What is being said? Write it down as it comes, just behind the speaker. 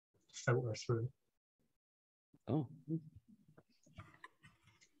filter through. Oh.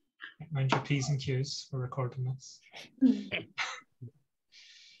 Mind your P's and Q's for recording this.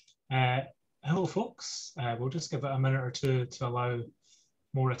 Hello, folks. We'll just give it a minute or two to allow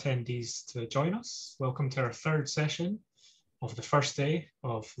more attendees to join us. Welcome to our third session of the first day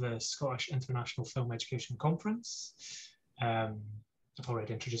of the Scottish International Film Education Conference. I've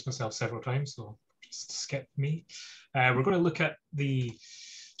already introduced myself several times, so just skip me. We're going to look at the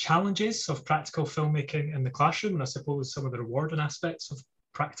challenges of practical filmmaking in the classroom, and I suppose some of the rewarding aspects of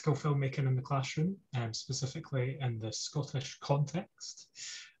practical filmmaking in the classroom, specifically in the Scottish context.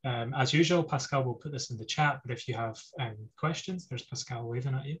 As usual, Pascal will put this in the chat, but if you have questions, there's Pascal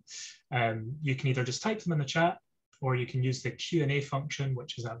waving at you. You can either just type them in the chat, or you can use the Q&A function,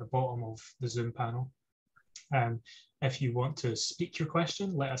 which is at the bottom of the Zoom panel. If you want to speak your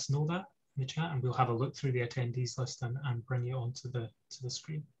question, let us know that in the chat, and we'll have a look through the attendees list and bring you onto the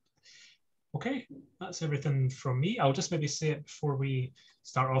screen. Okay, that's everything from me. I'll just maybe say it before we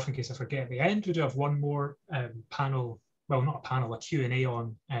start off in case I forget at the end. We do have one more panel, well, not a panel, a Q&A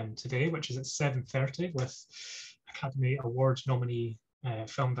on today, which is at 7:30 with Academy Award nominee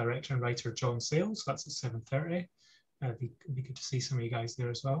film director and writer John Sayles. That's at 7:30. It'd be good to see some of you guys there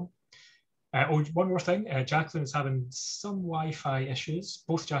as well. One more thing, Jacqueline is having some Wi-Fi issues.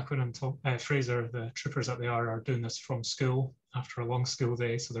 Both Jacqueline and Fraser, the troopers that they are doing this from school after a long school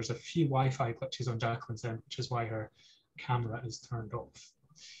day. So there's a few Wi-Fi glitches on Jacqueline's end, which is why her camera is turned off.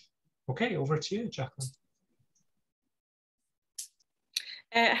 Okay, over to you, Jacqueline.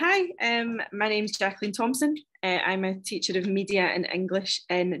 Hi, my name's Jacqueline Thomson. I'm a teacher of media and English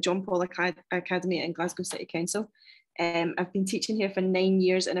in Drumchapel Academy and Glasgow City Council. I've been teaching here for 9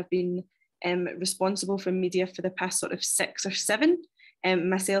 years, and I've been responsible for media for the past sort of 6 or 7.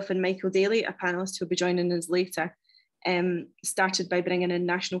 Myself and Michael Daly, a panellist who will be joining us later, started by bringing in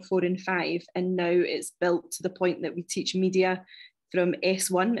National 4 and 5, and now it's built to the point that we teach media from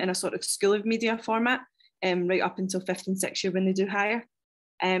S1 in a sort of school of media format, right up until 5th and 6th year when they do higher.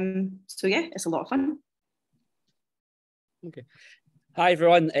 So yeah, it's a lot of fun. Okay. Hi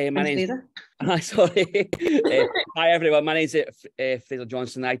everyone, my name's sorry. Hi everyone, my name's Fraser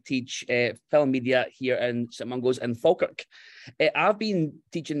Johnson. I teach film media here in St Mungo's in Falkirk. I've been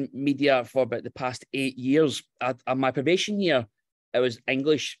teaching media for about the past 8 years. At my probation year, it was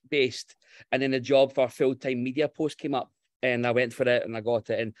English based, and then a job for a full-time media post came up, and I went for it and I got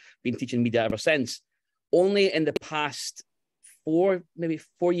it, and been teaching media ever since. Only in the past maybe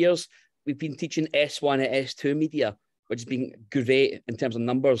 4 years, we've been teaching S1 and S2 media, which has been great in terms of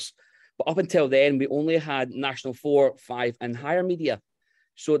numbers. But up until then, we only had National 4, 5 and higher media.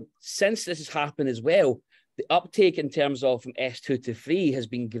 So since this has happened as well, the uptake in terms of from S2 to 3 has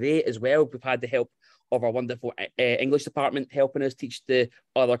been great as well. We've had the help of our wonderful English department helping us teach the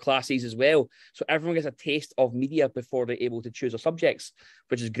other classes as well. So everyone gets a taste of media before they're able to choose their subjects,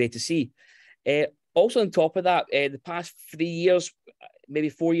 which is great to see. Also on top of that, the past 3 years, maybe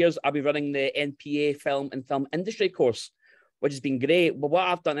 4 years, I'll be running the NPA film and film industry course, which has been great. But what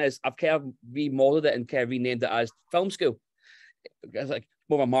I've done is I've kind of remodeled it and kind of renamed it as film school. It's like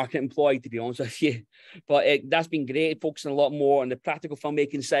more of a marketing employee, to be honest with you. But that's been great, focusing a lot more on the practical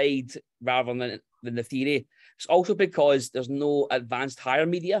filmmaking side rather than the theory. It's also because there's no advanced higher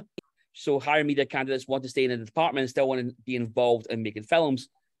media. So higher media candidates want to stay in the department and still want to be involved in making films,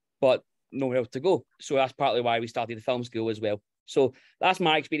 but nowhere else to go. So that's partly why we started the film school as well. So that's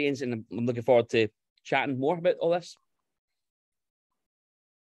my experience, and I'm looking forward to chatting more about all this.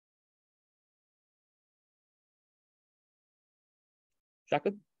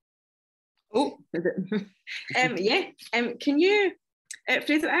 Jacqueline? Oh, is it? Can you,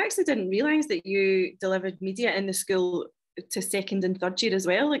 Fraser, I actually didn't realise that you delivered media in the school to 2nd and 3rd year as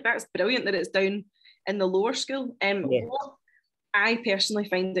well. Like, that's brilliant that it's down in the lower school. What I personally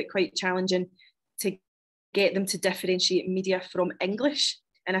find it quite challenging to get them to differentiate media from English.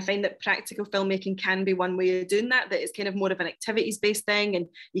 And I find that practical filmmaking can be one way of doing that, that it's kind of more of an activities-based thing, and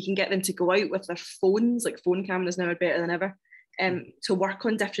you can get them to go out with their phones, like phone cameras now are better than ever, to work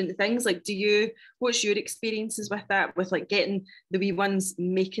on different things. Like, what's your experiences with that, with like getting the wee ones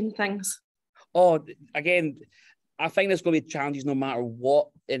making things? Oh, again, I think there's going to be challenges no matter what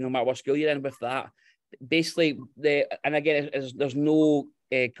school you're in with that. Basically, there's no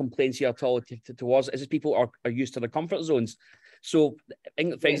complaints here at all towards it. It's just people are used to their comfort zones. So,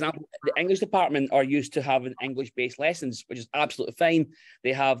 for example, the English department are used to having English-based lessons, which is absolutely fine.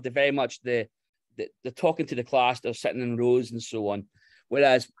 They have they're talking to the class, they're sitting in rows and so on.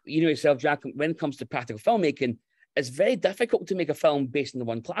 Whereas, you know yourself, Jack, when it comes to practical filmmaking, it's very difficult to make a film based in the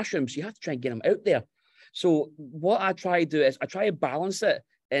one classroom. So you have to try and get them out there. So what I try to do is I try to balance it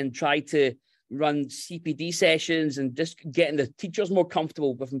and try to run CPD sessions and just getting the teachers more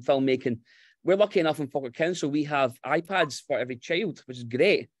comfortable with filmmaking. We're lucky enough in Falkirk Council, we have iPads for every child, which is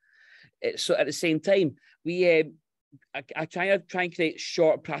great. So at the same time, I try and create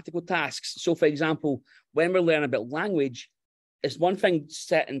short practical tasks. So for example, when we're learning about language, it's one thing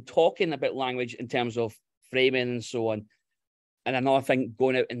sitting talking about language in terms of framing and so on, and another thing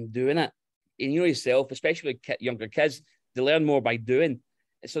going out and doing it. And you know yourself, especially with younger kids, they learn more by doing.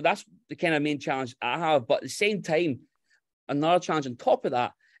 So that's the kind of main challenge I have. But at the same time, another challenge on top of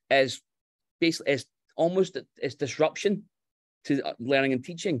that is basically it's disruption to learning and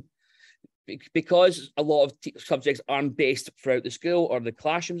teaching, because a lot of subjects aren't based throughout the school or the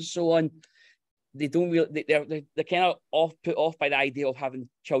classrooms and so on. They don't really, they're kind of put off by the idea of having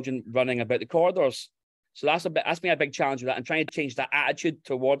children running about the corridors. So that's been a big challenge with that, and trying to change that attitude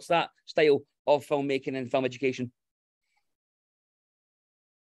towards that style of filmmaking and film education.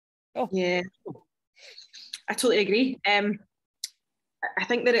 Oh yeah, I totally agree. I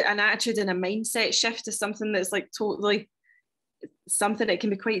think that an attitude and a mindset shift is something that's like totally something that can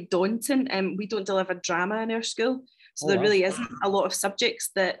be quite daunting. We don't deliver drama in our school, so there really isn't a lot of subjects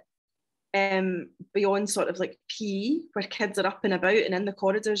that beyond sort of like PE, where kids are up and about and in the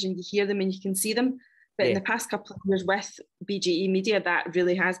corridors and you hear them and you can see them. But in the past couple of years with BGE Media, that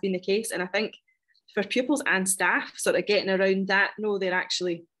really has been the case. And I think for pupils and staff, sort of getting around that, no, they're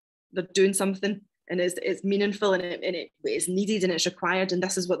doing something, and it's meaningful, and it is needed and it's required, and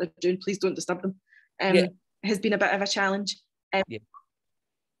this is what they're doing, please don't disturb them, has been a bit of a challenge.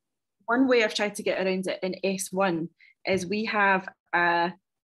 One way I've tried to get around it in S1 is we have,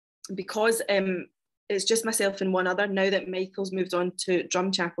 because it's just myself and one other, now that Michael's moved on to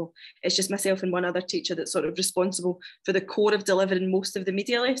Drumchapel, it's just myself and one other teacher that's sort of responsible for the core of delivering most of the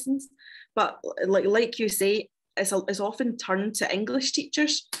media lessons. But like you say, it's often turned to English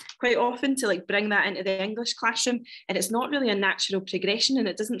teachers quite often to like bring that into the English classroom, and it's not really a natural progression, and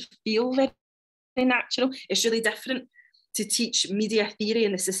it doesn't feel very natural. It's really different to teach media theory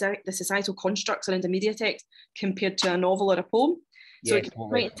and the societal constructs around a media text compared to a novel or a poem. So it can be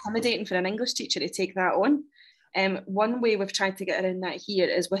quite intimidating for an English teacher to take that on. One way we've tried to get around that here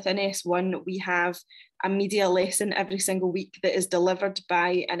is within S1, we have a media lesson every single week that is delivered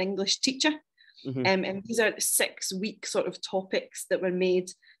by an English teacher. Mm-hmm. And these are 6-week sort of topics that were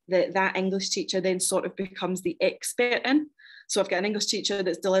made that English teacher then sort of becomes the expert in. So I've got an English teacher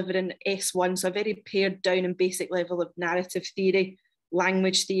that's delivering S1, so a very pared down and basic level of narrative theory,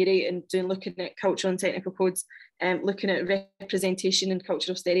 language theory, and looking at cultural and technical codes, looking at representation and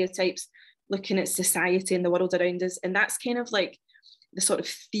cultural stereotypes, looking at society and the world around us. And that's kind of like the sort of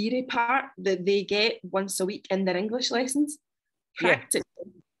theory part that they get once a week in their English lessons. Practically,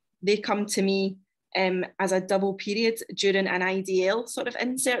 they come to me as a double period during an IDL sort of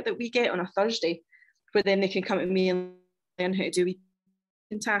insert that we get on a Thursday, where then they can come to me and learn how to do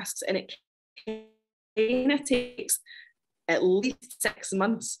weekend tasks. And it kind of takes at least 6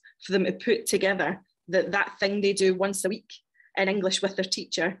 months for them to put together that thing they do once a week in English with their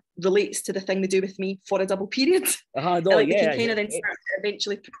teacher relates to the thing they do with me for a double period. They can kind of then start to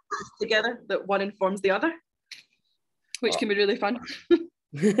eventually put together that one informs the other, which can be really fun.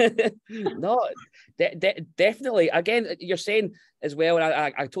 No, definitely. Again, you're saying as well, and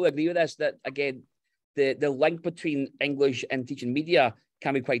I totally agree with this, that again, the link between English and teaching media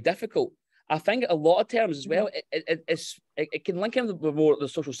can be quite difficult. I think a lot of terms as well, it can link in with more the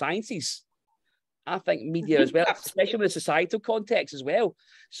social sciences. I think media as well, especially with the societal context as well.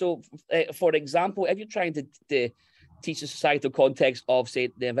 So, for example, if you're trying to teach the societal context of, say,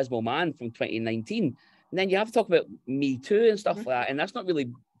 The Invisible Man from 2019, and then you have to talk about Me Too and stuff like that, and that's not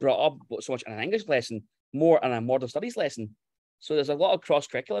really brought up so much in an English lesson, more in a modern studies lesson. So there's a lot of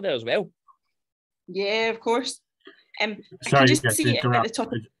cross-curricular there as well. Yeah, of course. Sorry, just see at the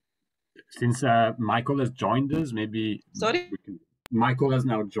top. Since Michael has joined us, maybe... Sorry? Michael has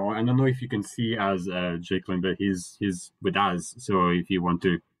now joined. I don't know if you can see as Jacqueline, but he's with us. So if you want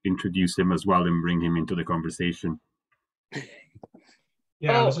to introduce him as well and bring him into the conversation.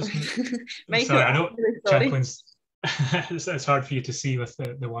 Yeah, I was just Michael, sorry, I know Jacqueline's it's hard for you to see with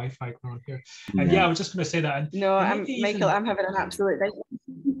the Wi-Fi going on here. And I was just going to say that. No, Michael, I'm having an absolute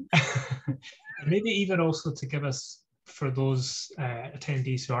day. Maybe even also to give us, for those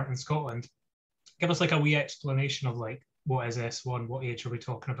attendees who aren't in Scotland, give us like a wee explanation of like, what is S1, what age are we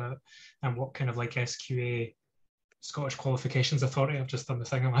talking about, and what kind of like SQA, Scottish Qualifications Authority, I've just done the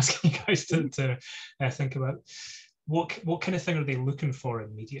thing I'm asking you guys to think about. What kind of thing are they looking for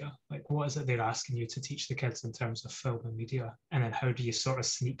in media? Like, what is it they're asking you to teach the kids in terms of film and media? And then how do you sort of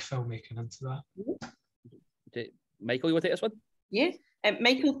sneak filmmaking into that? Michael, you want to take this one? Yeah.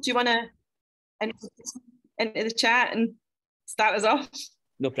 Michael, do you want to into the chat and start us off?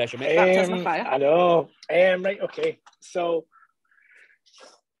 No pressure, mate. I know. Right, okay. So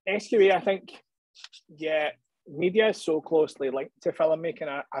SQA, I think, yeah, media is so closely linked to filmmaking.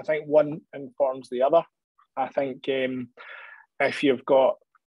 I think one informs the other. I think if you've got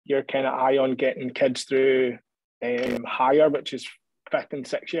your kind of eye on getting kids through higher, which is 5th and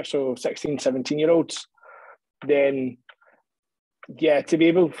 6th year, so 16, 17-year-olds, then yeah,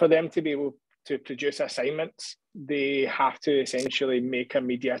 for them to be able to produce assignments, they have to essentially make a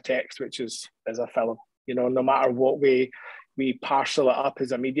media text, which is a film. You know, no matter what way we parcel it up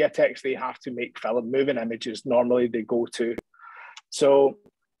as a media text, they have to make film. Moving images normally they go to. So,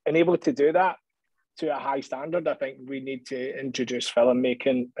 and able to do that to a high standard, I think we need to introduce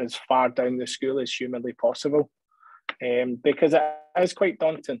filmmaking as far down the school as humanly possible, because it is quite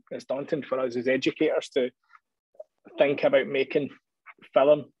daunting. It's daunting for us as educators to think about making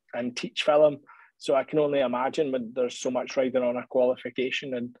film and teach film. So I can only imagine when there's so much riding on a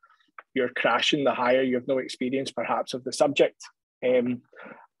qualification and you're crashing the higher, you have no experience perhaps of the subject, and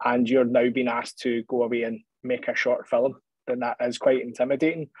you're now being asked to go away and make a short film, then that is quite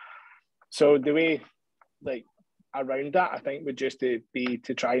intimidating. So the way like around that, I think, would just be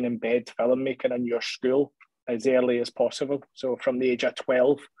to try and embed filmmaking in your school as early as possible. So from the age of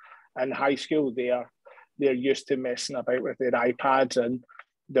 12 in high school, they're used to messing about with their iPads, and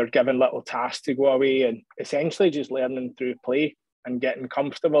they're given little tasks to go away and essentially just learning through play and getting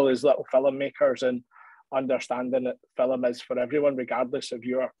comfortable as little filmmakers and understanding that film is for everyone, regardless of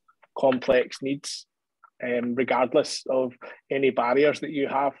your complex needs, regardless of any barriers that you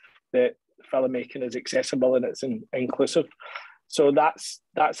have, that filmmaking is accessible and it's inclusive. So that's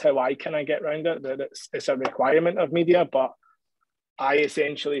how I kind of get around it, that it's a requirement of media, but I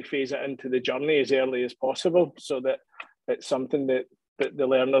essentially phase it into the journey as early as possible so that it's something that the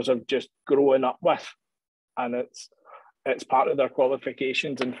learners are just growing up with, and it's part of their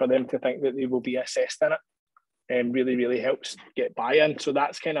qualifications, and for them to think that they will be assessed in it really, really helps get buy-in. So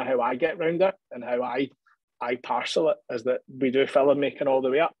that's kind of how I get around it, and how I parcel it, is that we do filmmaking all the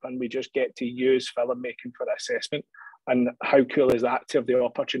way up, and we just get to use filmmaking for assessment. And how cool is that, to have the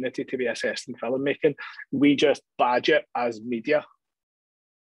opportunity to be assessed in filmmaking? We just badge it as media.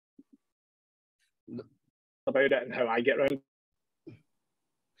 About it and how I get around.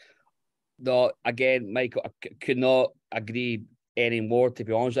 No, again, Michael, I could not agree any more, to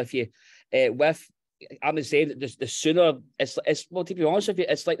be honest with you. I'm the same, the sooner, it's well, to be honest with you,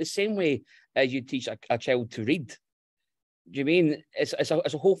 it's like the same way as you teach a child to read. Do you mean it's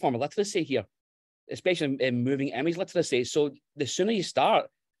a whole form of literacy here, especially in moving image literacy? So the sooner you start,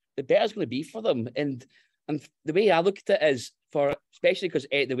 the better it's going to be for them. And the way I look at it is, especially because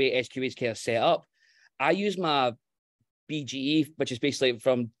the way SQA is kind of set up, I use my BGE, which is basically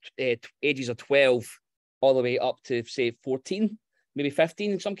from ages of 12 all the way up to, say, 14, maybe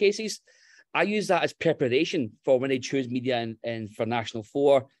 15 in some cases. I use that as preparation for when they choose media and for National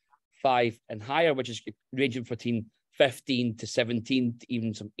 4, 5 and higher, which is ranging between 15 to 17 to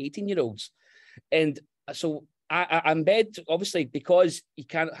even some 18-year-olds. And so I embed, obviously, because you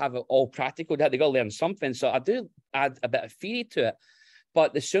can't have it all practical, they've got to learn something. So I do add a bit of theory to it.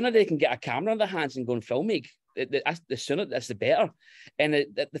 But the sooner they can get a camera in their hands and go and filmmake, the sooner, that's the better. And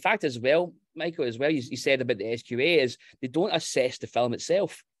the fact as well, Michael, as well, you said about the SQA, is they don't assess the film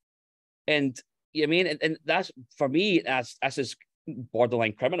itself. And you know what I mean? And that's, for me, that's just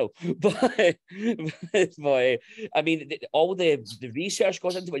borderline criminal. But I mean, all the research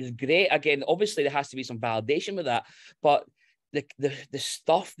goes into it, which is great. Again, obviously there has to be some validation with that. But the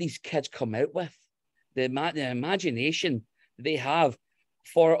stuff these kids come out with, the imagination they have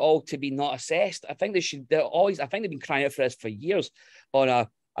for it all to be not assessed, I think they've been crying out for this for years on a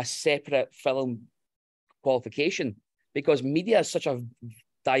separate film qualification, because media is such a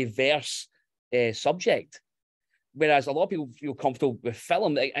diverse subject, whereas a lot of people feel comfortable with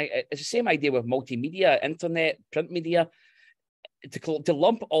film. It's the same idea with multimedia, internet, print media. To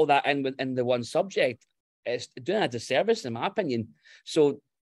lump all that in the one subject, it's doing a disservice, in my opinion. So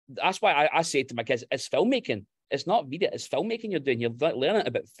that's why I say to my kids, it's filmmaking. It's not media, it's filmmaking you're doing. You're learning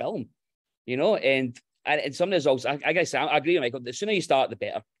about film, you know, and some of the results, I guess I agree with Michael, the sooner you start, the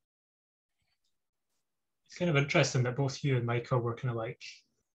better. It's kind of interesting that both you and Michael were kind of like,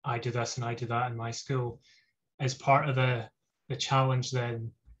 I do this and I do that in my school. As part of the challenge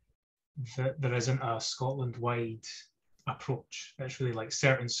then, that there isn't a Scotland-wide approach. It's really like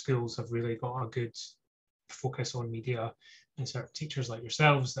certain schools have really got a good focus on media, and certain teachers like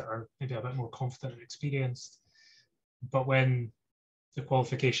yourselves that are maybe a bit more confident and experienced. But when the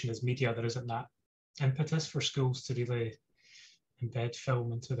qualification is media, there isn't that impetus for schools to really embed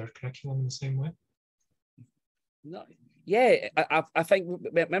film into their curriculum in the same way? No, yeah, I think,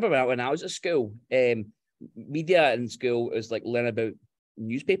 remember when I was at school, media in school was like learning about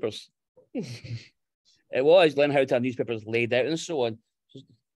newspapers. It was learning how to have newspapers laid out and so on.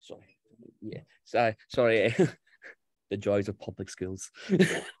 Sorry, yeah, sorry. The joys of public schools.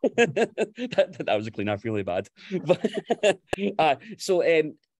 that was a clean up really bad. But, so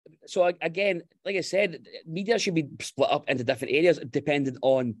again, like I said, media should be split up into different areas depending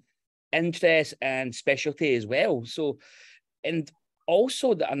on interest and specialty as well. So, and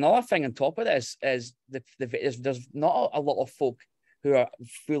also another thing on top of this is there's not a lot of folk who are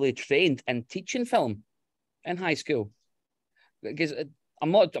fully trained in teaching film in high school. Because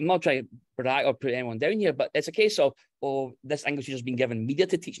I'm not trying to brag or put anyone down here, but it's a case of, this English teacher's been given media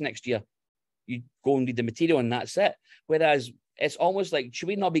to teach next year. You go and read the material and that's it. Whereas it's almost like, should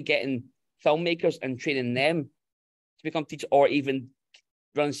we not be getting filmmakers and training them to become teachers, or even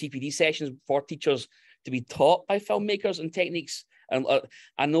run CPD sessions for teachers to be taught by filmmakers and techniques? And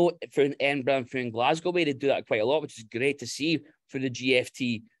I know through Edinburgh and through in Glasgow, they do that quite a lot, which is great to see through the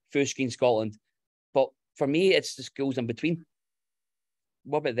GFT, through Screen Scotland. But for me, it's the schools in between.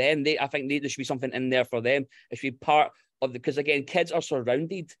 What about them? I think there should be something in there for them. It should be part of because again, kids are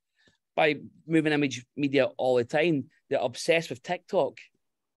surrounded by moving image media all the time. They're obsessed with TikTok,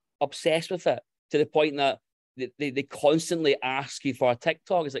 obsessed with it to the point that they constantly ask you for a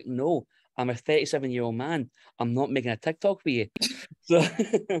TikTok. It's like, no, I'm a 37-year-old man. I'm not making a TikTok for you. So,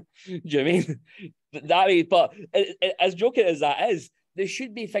 do you know what I mean? That way, but as joking as that is, they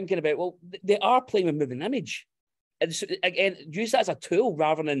should be thinking about, well, they are playing with moving image. And so, again, use that as a tool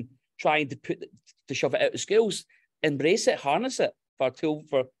rather than trying to shove it out of schools. Embrace it, harness it for a tool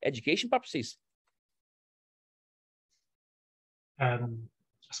for education purposes. I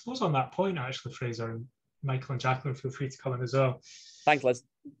suppose on that point, actually, Fraser, and Michael and Jacqueline, feel free to come in as well. Thanks, Liz.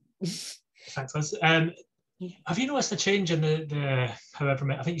 Thanks, Liz. Have you noticed a change in the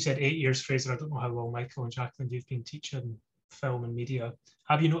however, I think you said 8 years, Fraser. I don't know how long, Michael and Jacqueline, you've been teaching film and media.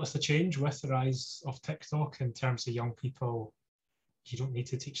 Have you noticed a change with the rise of TikTok in terms of young people? You don't need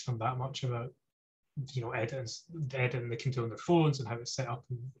to teach them that much about, editing they can do on their phones and how it's set up.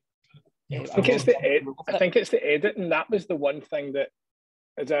 And, I think it's the editing. That was the one thing that,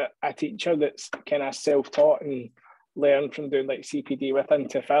 as a teacher that's kind of self-taught and learned from doing like CPD with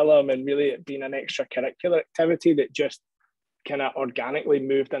into film, and really it being an extracurricular activity that just kind of organically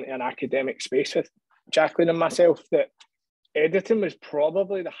moved into an academic space with Jacqueline and myself, that editing was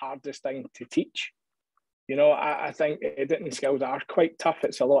probably the hardest thing to teach. I think editing skills are quite tough.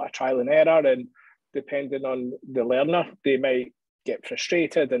 It's a lot of trial and error, and depending on the learner, they might get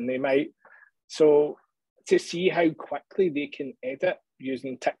frustrated and they might. So to see how quickly they can edit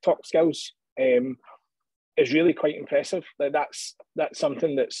using TikTok skills is really quite impressive. That's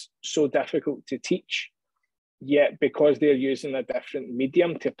something that's so difficult to teach, yet because they're using a different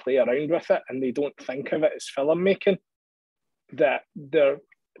medium to play around with it and they don't think of it as filmmaking, that they're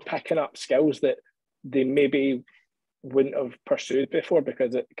picking up skills that they maybe wouldn't have pursued before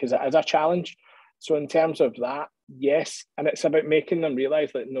because it is a challenge. So in terms of that, yes, and it's about making them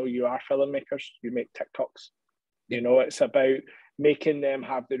realise that no, you are filmmakers, you make TikToks. It's about making them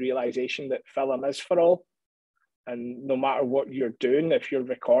have the realisation that film is for all. And no matter what you're doing, if you're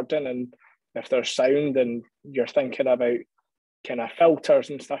recording and if there's sound and you're thinking about kind of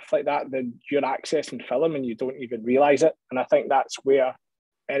filters and stuff like that, then you're accessing film and you don't even realise it. And I think that's where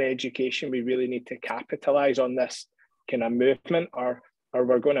in education we really need to capitalise on this kind of movement, or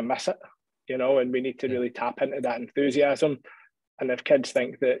we're going to miss it, and we need to really tap into that enthusiasm. And if kids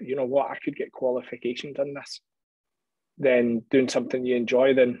think that, I could get qualifications in this, then doing something you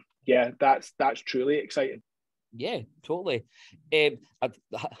enjoy, then yeah, that's truly exciting. Yeah, totally.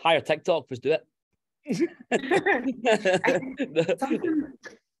 Hire TikTok, let's do it.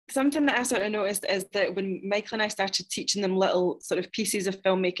 Something that I sort of noticed is that when Michael and I started teaching them little sort of pieces of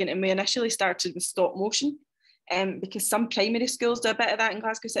filmmaking, and we initially started with stop motion, because some primary schools do a bit of that in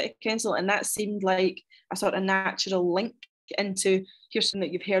Glasgow City Council, and that seemed like a sort of natural link into here's something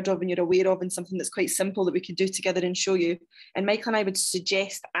that you've heard of and you're aware of, and something that's quite simple that we could do together and show you. And Michael and I would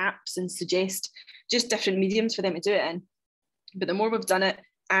suggest apps and suggest just different mediums for them to do it in. But the more we've done it,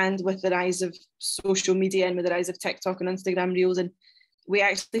 and with the rise of social media and with the rise of TikTok and Instagram Reels, and we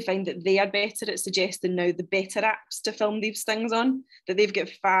actually find that they are better at suggesting now the better apps to film these things on, that they've got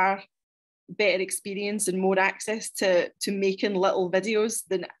far better experience and more access to making little videos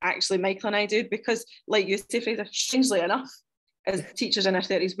than actually Michael and I do. Because like you say, Fraser, strangely enough, as teachers in our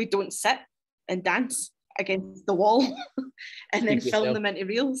 30s, we don't sit and dance against the wall and then film them into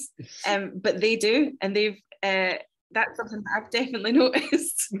reels. But they do, and they've that's something that I've definitely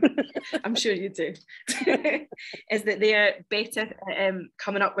noticed. I'm sure you do. Is that they are better at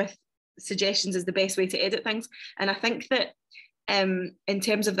coming up with suggestions as the best way to edit things. And I think that in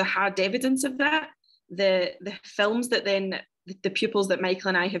terms of the hard evidence of that, the films that then the pupils that Michael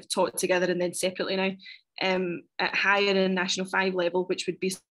and I have taught together and then separately now at higher and National 5 level, which would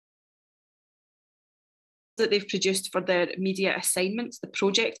be that they've produced for their media assignments, the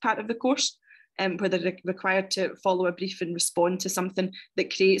project part of the course, where they're required to follow a brief and respond to something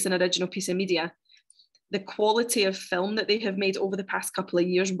that creates an original piece of media. The quality of film that they have made over the past couple of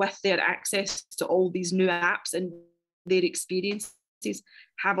years with their access to all these new apps and their experiences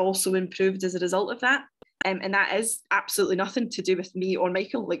have also improved as a result of that. And that is absolutely nothing to do with me or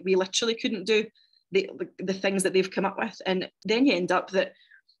Michael. Like, we literally couldn't do the things that they've come up with. And then you end up that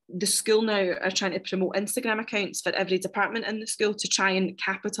the school now are trying to promote Instagram accounts for every department in the school to try and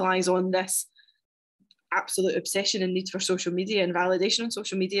capitalise on this absolute obsession and need for social media and validation on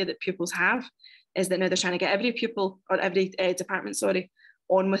social media that pupils have. Is that now they're trying to get every pupil or every department,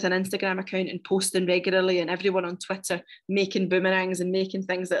 on with an Instagram account and posting regularly, and everyone on Twitter making boomerangs and making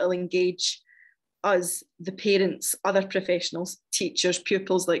things that will engage us, the parents, other professionals, teachers,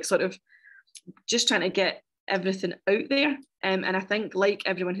 pupils, like sort of just trying to get everything out there. And I think, like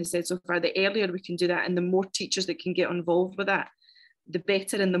everyone has said so far, the earlier we can do that and the more teachers that can get involved with that, the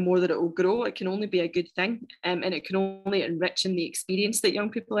better, and the more that it will grow. It can only be a good thing, and it can only enrich in the experience that young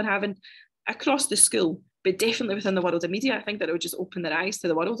people are having across the school, but definitely within the world of media. I think that it would just open their eyes to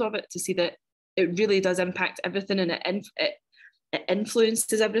the world of it, to see that it really does impact everything, and it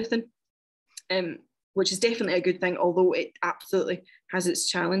influences everything, which is definitely a good thing, although it absolutely has its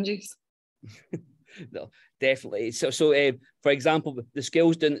challenges. No, definitely. So for example, the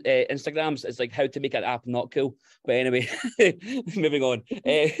skills doing Instagrams is like how to make an app not cool. But anyway, moving on.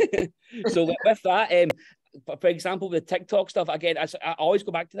 So with that, for example, the TikTok stuff, again, I always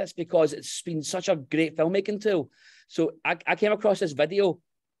go back to this because it's been such a great filmmaking tool. So I came across this video.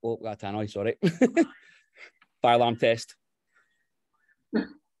 Oh, got a tannoy, sorry. Fire alarm test. Can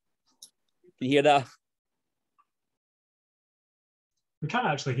you hear that? We can't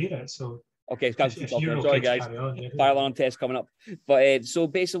actually hear it, so... Okay, sorry guys. Fire alarm test coming up. But so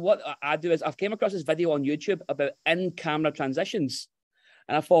basically what I do is I've came across this video on YouTube about in-camera transitions.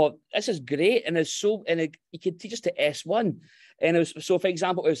 And I thought, this is great. And it's so, and you could teach us to S1. And it was, so for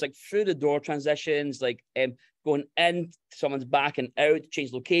example, it was like through the door transitions, like going in to someone's back and out,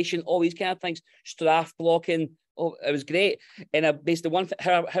 change location, all these kind of things, straff blocking. Oh, it was great. And basically one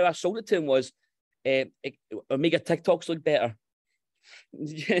how I sold it to him was make your TikToks look better.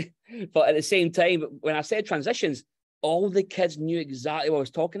 But at the same time, when I said transitions, all the kids knew exactly what I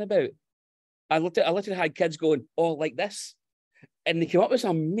was talking about. I literally had kids going, oh, like this. And they came up with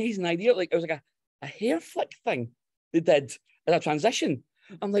some amazing idea. Like it was like a hair flick thing they did as a transition.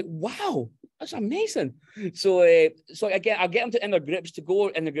 I'm like, wow, that's amazing. So again, I'll get them to in their groups to go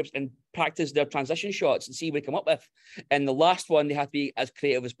in the groups and practice their transition shots and see what they come up with. And the last one, they have to be as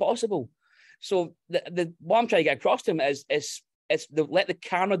creative as possible. So the what I'm trying to get across to them is let the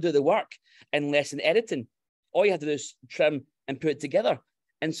camera do the work and less in editing. All you have to do is trim and put it together.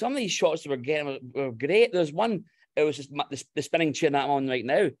 And some of these shots that we're getting were great. There's one, it was just the spinning chair that I'm on right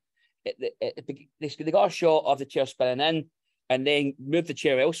now. They got a shot of the chair spinning in and then moved the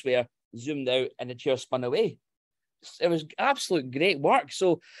chair elsewhere, zoomed out, and the chair spun away. It was absolute great work.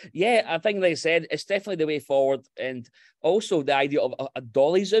 So yeah, I think, like I said, it's definitely the way forward. And also the idea of a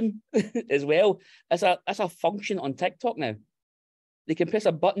dolly zoom as well. That's a function on TikTok now. They can press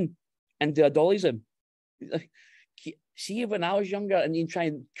a button and do a dolly zoom. See, when I was younger and you try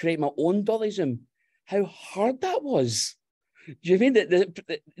and create my own dolly zoom, how hard that was. Do you mean that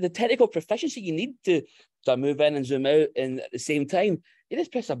the technical proficiency you need to move in and zoom out and at the same time, you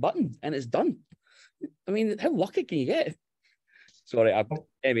just press a button and it's done. I mean, how lucky can you get? Sorry,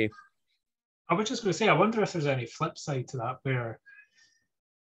 anyway. I was just going to say, I wonder if there's any flip side to that where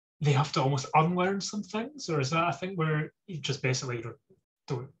they have to almost unlearn some things, or is that a thing where you just basically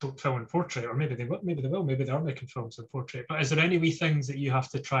don't film in portrait, or maybe they will, maybe they are making films in portrait, but is there any wee things that you have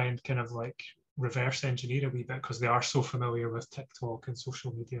to try and kind of like reverse engineer a wee bit because they are so familiar with TikTok and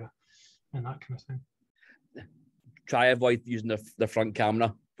social media and that kind of thing? Try avoid using the front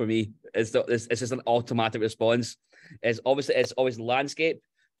camera. For me, it's just an automatic response. It's always landscape,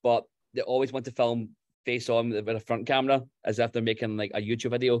 but they always want to film face on with a front camera as if they're making like a YouTube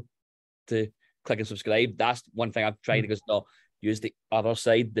video to click and subscribe. That's one thing I've tried, because no, use the other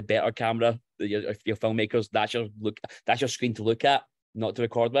side, the better camera. If you're filmmakers, that's your screen to look at, not to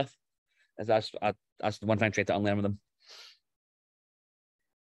record with. That's the one thing I tried to unlearn with them.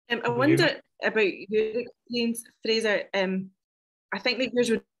 I wonder about your experience, Fraser. I think that yours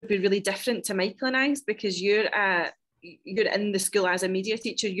would be really different to Michael and I's, because you're in the school as a media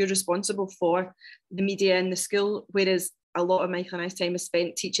teacher. You're responsible for the media in the school, whereas a lot of Michael and I's time is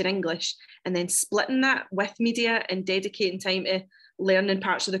spent teaching English, and then splitting that with media and dedicating time to learning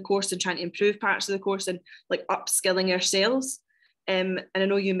parts of the course and trying to improve parts of the course and like upskilling ourselves. And I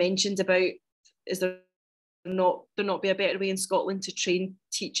know you mentioned about, is there not be a better way in Scotland to train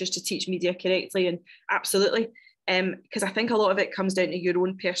teachers to teach media correctly? And absolutely, because I think a lot of it comes down to your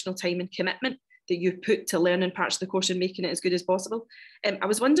own personal time and commitment that you put to learning parts of the course and making it as good as possible. I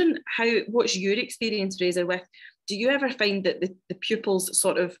was wondering what's your experience, Fraser, with, do you ever find that the pupils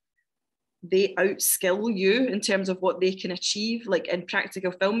sort of, they outskill you in terms of what they can achieve, like in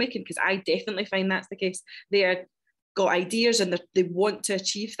practical filmmaking? Because I definitely find that's the case. They got ideas and they want to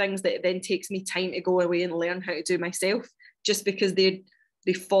achieve things that it then takes me time to go away and learn how to do myself, just because they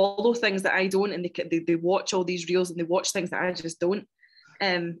follow things that I don't, and they watch all these reels and they watch things that I just don't,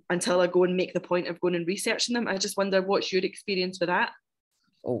 until I go and make the point of going and researching them. I just wonder, what's your experience with that?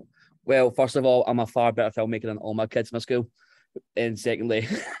 Oh, well, first of all, I'm a far better filmmaker than all my kids in my school. And secondly,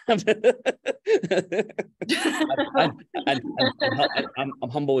 I'm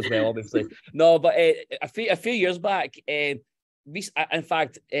humble as well, obviously. No, but a few years back, in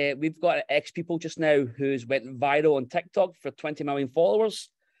fact, we've got ex-people just now who's went viral on TikTok for 20 million followers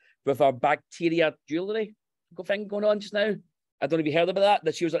with our bacteria jewellery thing going on just now. I don't know if you heard about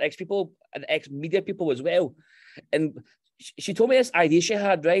that she was an ex-people and ex-media people as well. And she told me this idea she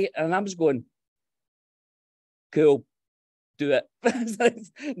had, right? And I was going, cool. Do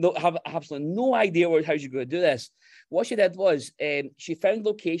it. No, have absolutely no idea how she's going to do this. What she did was she found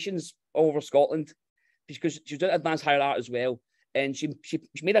locations all over Scotland, because she was doing advanced higher art as well, and she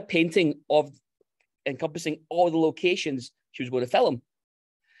made a painting of encompassing all the locations she was going to film.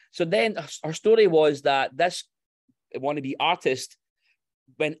 So then her story was that this wannabe artist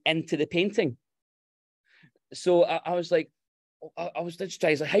went into the painting. So I was like, I was just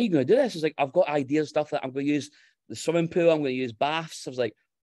trying, like, how are you going to do this? I was like, I've got ideas, stuff that I'm going to use the swimming pool, I'm going to use baths. I was like,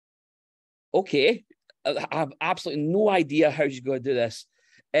 okay, I have absolutely no idea how she's going to do this.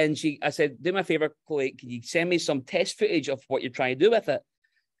 And I said, do me a favor, Chloe, can you send me some test footage of what you're trying to do with it?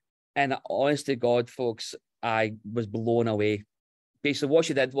 And honest to God, folks, I was blown away. Basically, what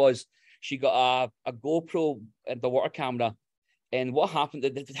she did was she got a GoPro and the water camera. And what happened,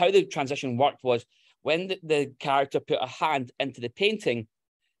 how the transition worked was, when the character put a hand into the painting,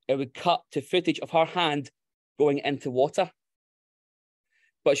 it would cut to footage of her hand going into water.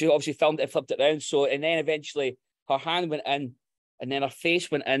 But she obviously filmed it and flipped it around. So, and then eventually her hand went in and then her face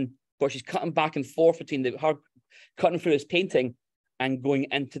went in, but she's cutting back and forth between her cutting through this painting and going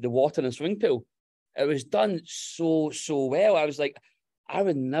into the water in the swimming pool. It was done so well. I was like, I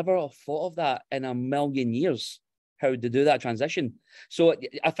would never have thought of that in a million years, how to do that transition. So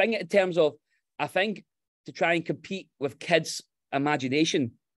I think in terms of, to try and compete with kids'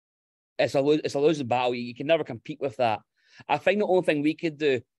 imagination, it's a losing battle. You can never compete with that. I think the only thing we could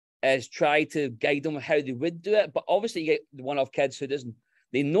do is try to guide them how they would do it. But obviously, you get the one-off kids who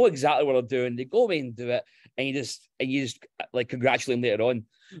they know exactly what they're doing. They go away and do it, and you just like congratulate them later on.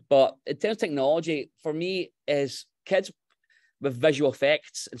 But in terms of technology, for me, is kids with visual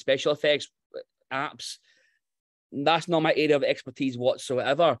effects and special effects apps. That's not my area of expertise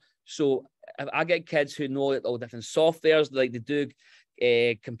whatsoever. So if I get kids who know all different softwares, like they do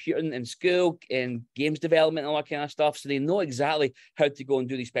computing in school and games development and all that kind of stuff, so they know exactly how to go and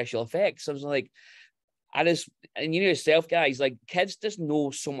do these special effects. I was like, and you know yourself, guys, like kids just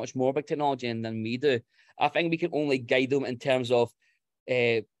know so much more about technology than we do. I think we can only guide them in terms of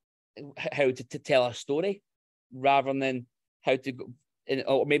how to tell a story, rather than how to go,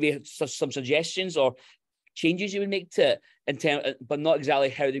 or maybe some suggestions or changes you would make to it, but not exactly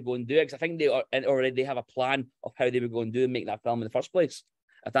how they go and do it. Because I think they already have a plan of how they would go and do and make that film in the first place,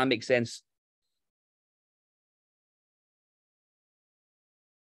 if that makes sense.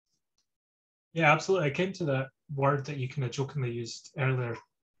 Yeah, absolutely. I came to that word that you kind of jokingly used earlier,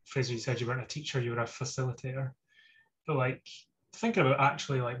 Fraser. You said you weren't a teacher, you were a facilitator. But like, thinking about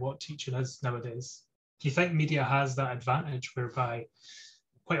actually like what teaching is nowadays, do you think media has that advantage whereby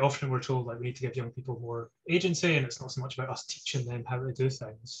quite often we're told like we need to give young people more agency and it's not so much about us teaching them how to do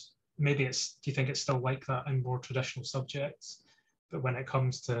things? Maybe do you think it's still like that in more traditional subjects, but when it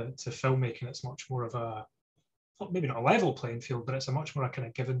comes to filmmaking, it's much more of a, maybe not a level playing field, but it's a much more a kind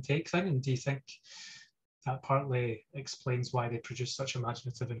of give and take thing? And do you think that partly explains why they produce such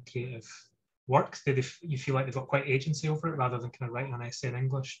imaginative and creative work? You feel like they've got quite agency over it rather than kind of writing an essay in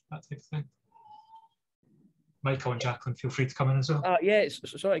English, that type of thing? Michael and Jacqueline, feel free to come in as well. Yeah,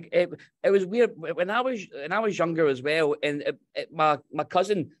 sorry. It was weird when I was younger as well, and my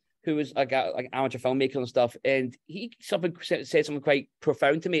cousin, who was like amateur filmmaker and stuff, and he said something quite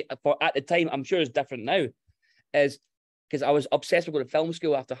profound to me. For at the time, I'm sure it's different now, is because I was obsessed with going to film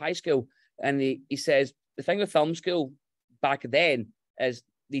school after high school, and he says the thing with film school back then is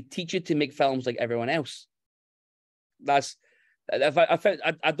they teach you to make films like everyone else. That's I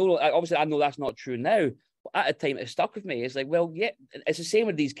don't know. Obviously, I know that's not true now. But at the time, it stuck with me. It's like, well, yeah, it's the same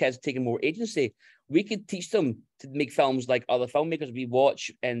with these kids taking more agency. We could teach them to make films like other filmmakers we watch,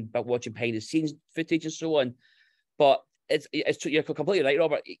 and by watching behind the scenes footage and so on. But it's you're completely right,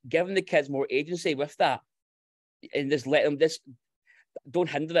 Robert. Giving the kids more agency with that, and just let them don't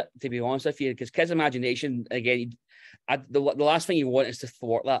hinder it. To be honest with you, because kids' imagination, again, the last thing you want is to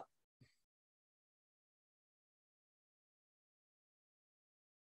thwart that.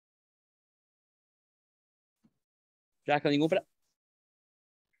 Jacqueline, you go for it.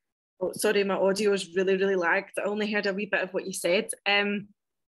 Oh, sorry, my audio was really, really lagged. I only heard a wee bit of what you said. I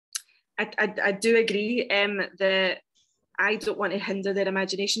do agree that I don't want to hinder their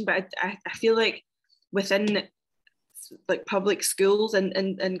imagination, but I feel like within like public schools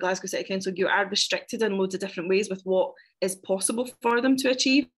and Glasgow City Council, you are restricted in loads of different ways with what is possible for them to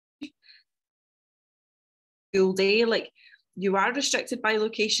achieve. School day, like you are restricted by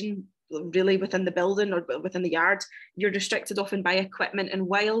location, really within the building or within the yard. You're restricted often by equipment, and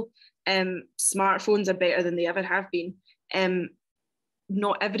while smartphones are better than they ever have been,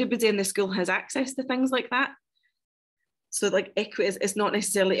 not everybody in the school has access to things like that. So like it's not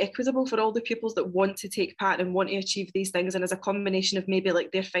necessarily equitable for all the pupils that want to take part and want to achieve these things, and as a combination of maybe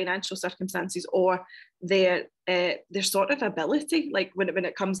like their financial circumstances or their sort of ability, like when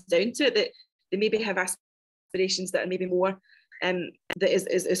it comes down to it, that they maybe have aspirations that are maybe more that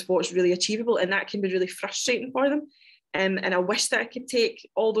is what's really achievable, and that can be really frustrating for them. And I wish that I could take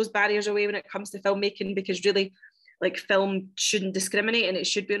all those barriers away when it comes to filmmaking, because really, like, film shouldn't discriminate and it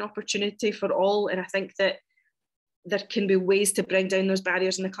should be an opportunity for all. And I think that there can be ways to bring down those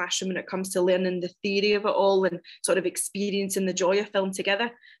barriers in the classroom when it comes to learning the theory of it all and sort of experiencing the joy of film together.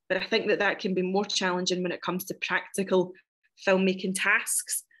 But I think that can be more challenging when it comes to practical filmmaking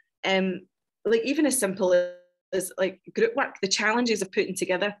tasks. Like even as simple as like group work, the challenges of putting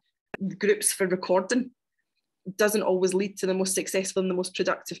together groups for recording doesn't always lead to the most successful and the most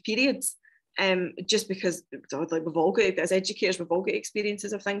productive periods. Just because, like, we've all got, as educators, we've all got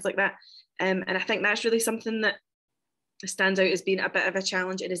experiences of things like that. And I think that's really something that stands out as being a bit of a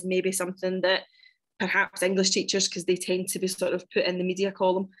challenge, and is maybe something that perhaps English teachers, because they tend to be sort of put in the media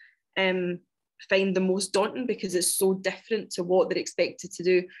column, find the most daunting, because it's so different to what they're expected to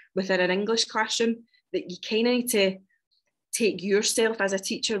do within an English classroom, that you kind of need to take yourself as a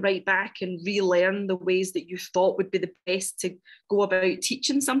teacher right back and relearn the ways that you thought would be the best to go about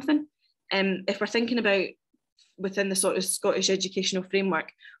teaching something. If we're thinking about within the sort of Scottish educational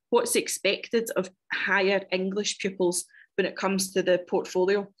framework, what's expected of higher English pupils when it comes to the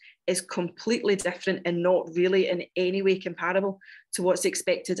portfolio is completely different and not really in any way comparable to what's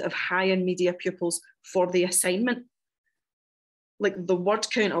expected of higher media pupils for the assignment. Like, the word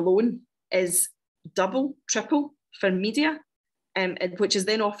count alone is double, triple for media, which is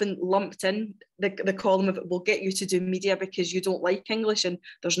then often lumped in the column of it will get you to do media because you don't like English and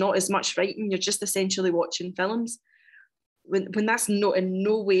there's not as much writing, you're just essentially watching films. When that's not in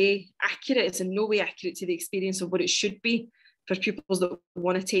no way accurate, it's in no way accurate to the experience of what it should be for pupils that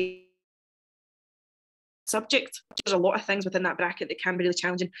want to take subject. There's a lot of things within that bracket that can be really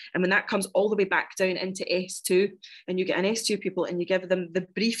challenging, and when that comes all the way back down into S2 and you get an S2 pupil and you give them the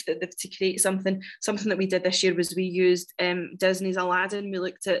brief that they've to create something that we did this year was we used Disney's Aladdin. We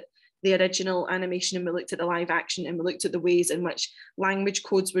looked at the original animation and we looked at the live action and we looked at the ways in which language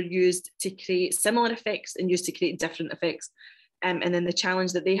codes were used to create similar effects and used to create different effects. And then the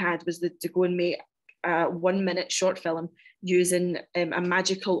challenge that they had was to go and make a 1 minute short film using a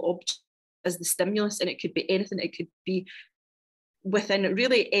magical object as the stimulus, and it could be anything. It could be within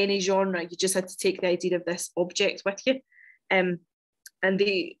really any genre. You just had to take the idea of this object with you, and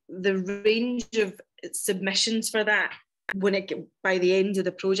the range of submissions for that, by the end of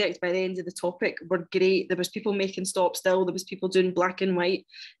the project, by the end of the topic, were great. There was people making stop still, there was people doing black and white,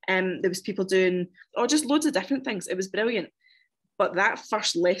 there was people doing just loads of different things. It was brilliant. But that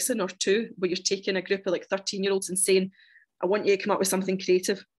first lesson or two, where you're taking a group of like 13-year-olds and saying, I want you to come up with something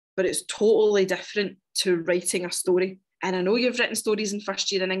creative, but it's totally different to writing a story. And I know you've written stories in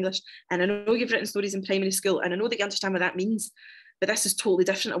first year in English, and I know you've written stories in primary school, and I know that you understand what that means, but this is totally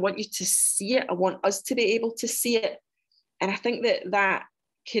different. I want you to see it. I want us to be able to see it. And I think that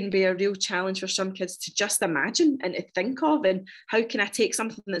can be a real challenge for some kids to just imagine and to think of, and how can I take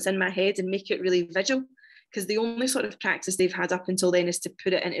something that's in my head and make it really visual, because the only sort of practice they've had up until then is to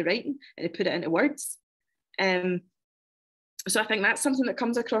put it into writing and to put it into words. So I think that's something that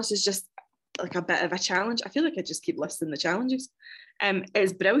comes across as just like a bit of a challenge. I feel like I just keep listing the challenges.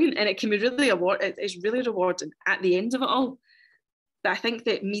 It's brilliant, and it can be really it's really rewarding at the end of it all. But I think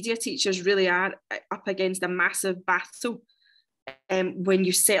that media teachers really are up against a massive battle when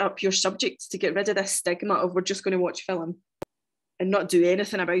you set up your subjects to get rid of this stigma of we're just going to watch film and not do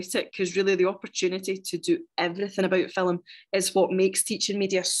anything about it, because really the opportunity to do everything about film is what makes teaching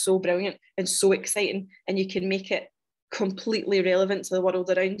media so brilliant and so exciting, and you can make it completely relevant to the world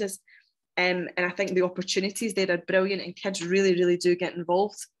around us. And I think the opportunities there are brilliant, and kids really, really do get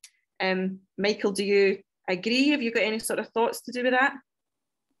involved. Michael, do you agree? Have you got any sort of thoughts to do with that?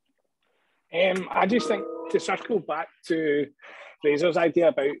 I just think, to circle back to Fraser's idea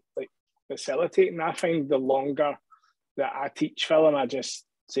about like facilitating, I find the longer that I teach film, I just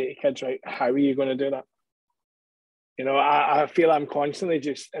say to kids, right, how are you going to do that? You know, I feel I'm constantly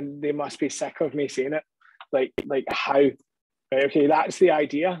just, and they must be sick of me saying it, like how, right, okay, that's the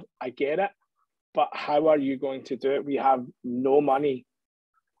idea, I get it, but how are you going to do it? We have no money,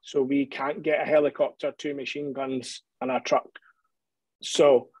 so we can't get a helicopter, 2 machine guns and a truck.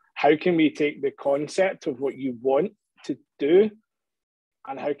 So how can we take the concept of what you want to do,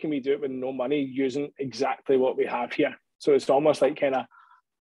 and how can we do it with no money using exactly what we have here? So it's almost like kind of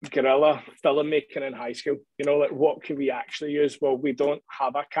guerrilla filmmaking in high school. You know, like what can we actually use? Well, we don't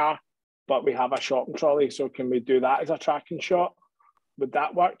have a car, but we have a shopping trolley. So can we do that as a tracking shot? Would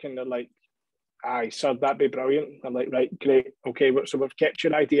that work? And they're like, aye, sir, that'd be brilliant. I'm like, right, great. Okay, so we've kept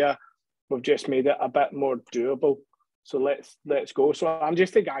your idea. We've just made it a bit more doable. So let's go. So I'm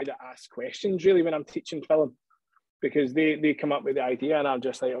just the guy that asks questions really when I'm teaching film, because they come up with the idea and I'm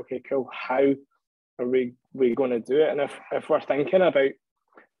just like, okay, cool. How are we going to do it? And if we're thinking about,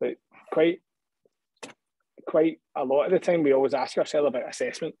 like, quite a lot of the time, we always ask ourselves about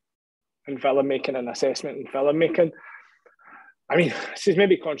assessment and filmmaking and assessment and filmmaking. I mean, this is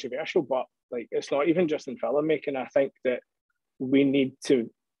maybe controversial, but like, it's not even just in filmmaking. I think that we need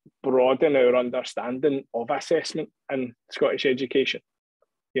to broaden our understanding of assessment in Scottish education.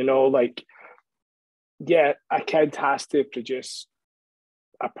 You know, like, yeah, a kid has to produce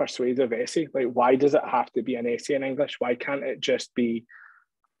a persuasive essay. Like, why does it have to be an essay in English? Why can't it just be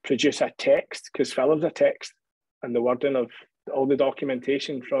produce a text? Because film's a text, and the wording of all the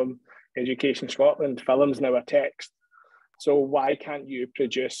documentation from Education Scotland, film's now a text. So why can't you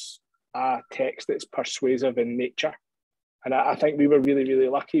produce a text that's persuasive in nature? And I think we were really, really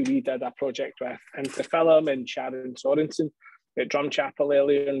lucky. We did a project with Into Film and Sharon Sorensen at Drumchapel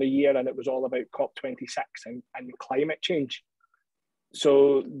earlier in the year, and it was all about COP26 and climate change.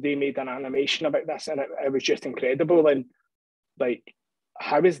 So they made an animation about this, and it was just incredible. And like,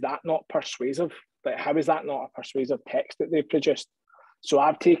 how is that not persuasive? Like, how is that not a persuasive text that they produced? So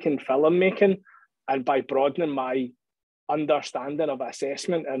I've taken filmmaking, and by broadening my understanding of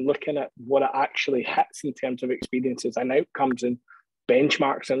assessment and looking at what it actually hits in terms of experiences and outcomes and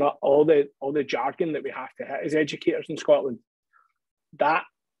benchmarks and all the jargon that we have to hit as educators in Scotland, that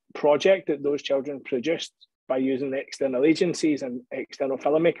project that those children produced by using the external agencies and external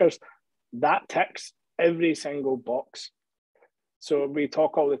filmmakers, that ticks every single box. So we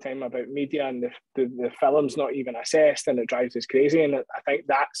talk all the time about media and the film's not even assessed, and it drives us crazy. And I think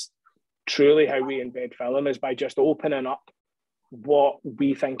that's truly how we embed film, is by just opening up what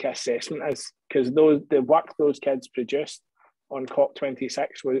we think assessment is. Because the work those kids produced on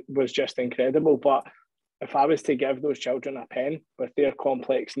COP26 was just incredible. But if I was to give those children a pen with their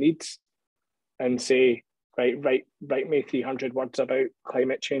complex needs and say, right, write me 300 words about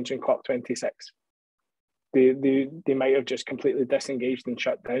climate change in COP26, they might have just completely disengaged and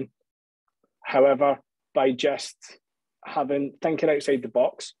shut down. However, by just thinking outside the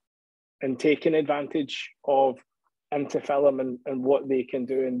box and taking advantage of Into Film and what they can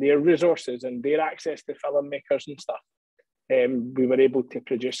do and their resources and their access to filmmakers and stuff, we were able to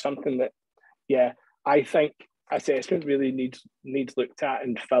produce something that, yeah, I think assessment really needs looked at,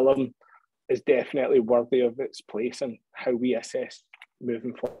 and film is definitely worthy of its place and how we assess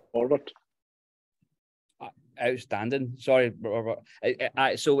moving forward. Outstanding. Sorry,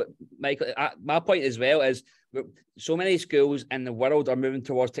 so Michael, my point as well is so many schools in the world are moving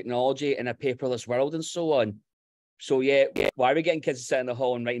towards technology in a paperless world and so on. So yeah, why are we getting kids to sit in the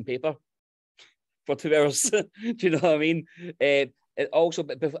hall and writing paper for 2 hours? Do you know what I mean? Also,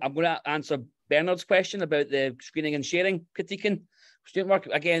 I'm going to answer Bernard's question about the screening and sharing, critiquing student work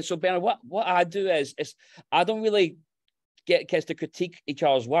again. So Bernard, what I do is I don't really get kids to critique each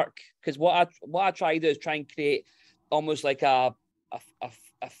other's work, because what I try to do is try and create almost like a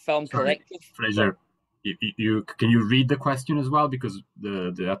film collective. Fraser, you can you read the question as well, because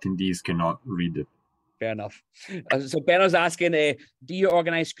the attendees cannot read it. Fair enough. So Benno's asking, do you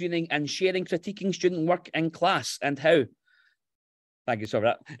organise screening and sharing critiquing student work in class, and how? Thank you so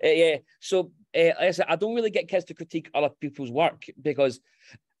much for that. Yeah. So like I said, I don't really get kids to critique other people's work, because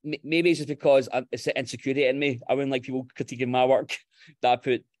maybe it's just because it's an insecurity in me. I wouldn't like people critiquing my work that I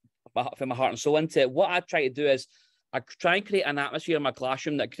put my heart and soul into it. What I try to do is I try and create an atmosphere in my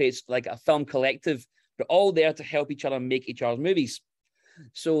classroom that creates like a film collective. We're all there to help each other make each other's movies.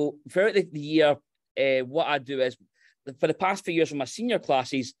 So throughout the year, what I do is, for the past few years for my senior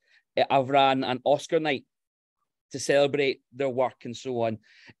classes, I've ran an Oscar night to celebrate their work and so on.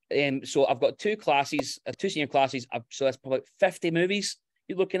 So I've got two senior classes, so that's probably 50 movies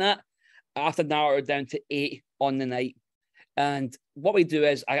you're looking at. I have to narrow it down to 8 on the night. And what we do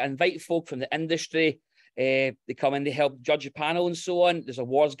is I invite folk from the industry. They come in, they help judge a panel and so on. There's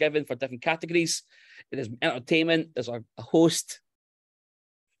awards given for different categories. There's entertainment, there's a host.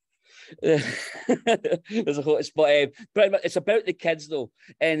 There's a host, but it's about the kids though,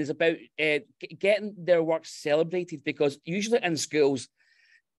 and it's about getting their work celebrated, because usually in schools,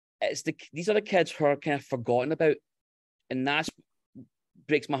 these are the kids who are kind of forgotten about, and that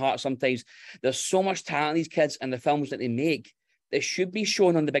breaks my heart sometimes. There's so much talent in these kids and the films that they make. They should be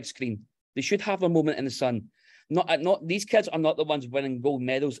shown on the big screen. They should have a moment in the sun. Not these kids are not the ones winning gold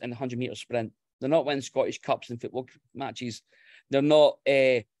medals in the 100-meter sprint. They're not winning Scottish Cups and football matches. They're not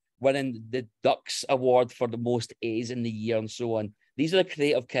winning the Ducks Award for the most A's in the year and so on. These are the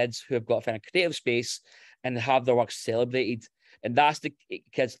creative kids who have got a creative space and have their work celebrated. And that's the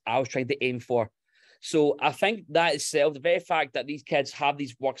kids I was trying to aim for. So I think that itself, the very fact that these kids have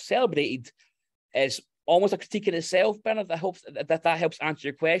these works celebrated, is almost a critique in itself, Bernard. That helps answer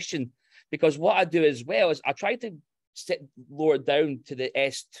your question. Because what I do as well is I try to lower it down to the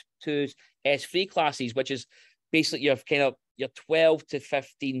S2, S3 classes, which is basically your 12 to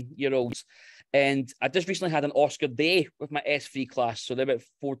 15-year-olds. And I just recently had an Oscar day with my S3 class, so they're about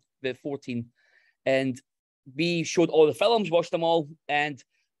 14. And we showed all the films, watched them all, and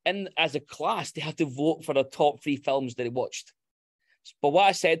as a class, they had to vote for the top 3 films that they watched. But what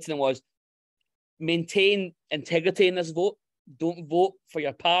I said to them was, maintain integrity in this vote. Don't vote for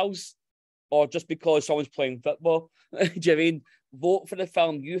your pals or just because someone's playing football. Do you know what I mean? Vote for the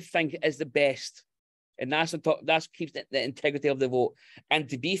film you think is the best. And that keeps the integrity of the vote. And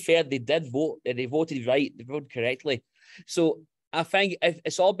to be fair, they did vote. They voted right. They voted correctly. So I think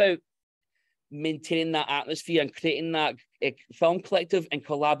it's all about maintaining that atmosphere and creating that film collective and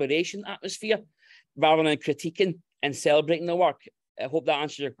collaboration atmosphere rather than critiquing and celebrating the work. I hope that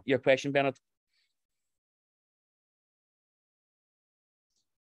answers your question, Bernard.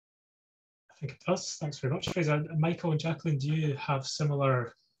 I think it does. Thanks very much, Fraser. Michael and Jacqueline, do you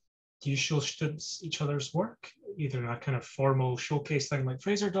show students each other's work, either a kind of formal showcase thing like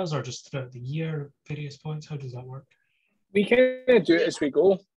Fraser does, or just throughout the year, various points? How does that work? We kind of do it as we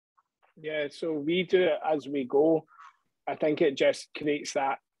go. Yeah, so we do it as we go. I think it just creates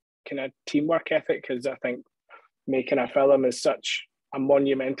that kind of teamwork ethic, because I think making a film is such a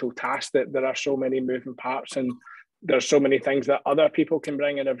monumental task that there are so many moving parts and there's so many things that other people can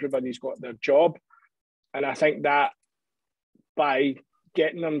bring, and everybody's got their job. And I think that by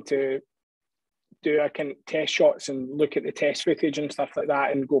getting them to do a kind of test shots and look at the test footage and stuff like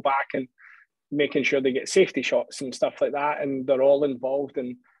that, and go back and making sure they get safety shots and stuff like that, and they're all involved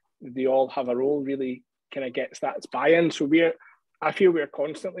and they all have a role, really kind of gets that buy-in. So I feel we're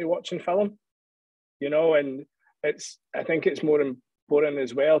constantly watching film, and I think it's more important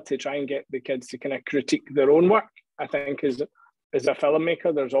as well to try and get the kids to kind of critique their own work. I think as a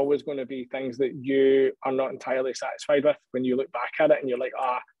filmmaker, there's always going to be things that you are not entirely satisfied with when you look back at it and you're like,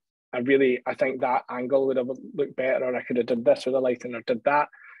 I think that angle would have looked better, or I could have did this with the lighting or did that.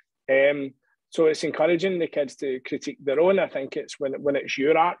 So it's encouraging the kids to critique their own. I think it's when it's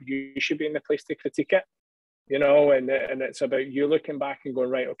your art, you should be in the place to critique it, and it's about you looking back and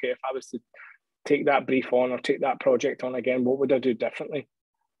going, right, okay, if I was to take that brief on or take that project on again, what would I do differently?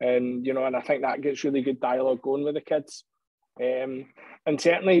 And, and I think that gets really good dialogue going with the kids. And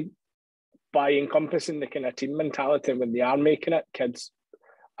certainly by encompassing the kind of team mentality when they are making it, kids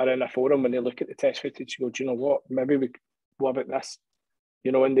are in a forum when they look at the test footage, you go, do you know what, maybe what about this?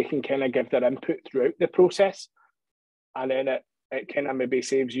 And they can kind of give their input throughout the process. And then it kind of maybe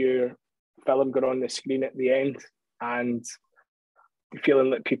saves your film going on the screen at the end and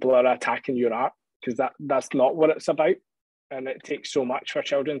feeling that people are attacking your art, because that's not what it's about. And it takes so much for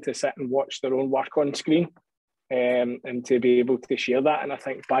children to sit and watch their own work on screen. and to be able to share that. And I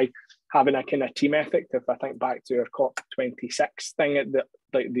think by having a kind of team ethic, if I think back to our COP26 thing,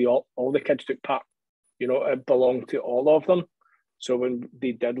 all the kids took part, you know, it belonged to all of them. So when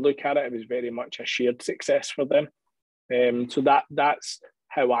they did look at it, it was very much a shared success for them. So that's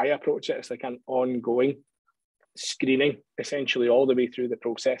how I approach it. It's like an ongoing screening, essentially, all the way through the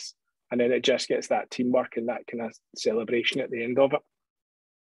process. And then it just gets that teamwork and that kind of celebration at the end of it.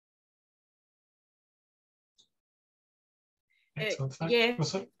 Yeah,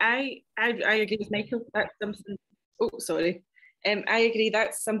 I agree with Michael. That's something. Oh, sorry. I agree.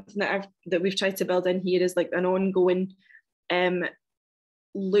 That's something that we've tried to build in here, is like an ongoing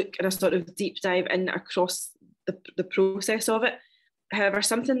look and a sort of deep dive in across the process of it. However,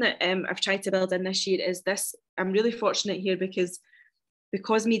 something that I've tried to build in this year is this. I'm really fortunate here because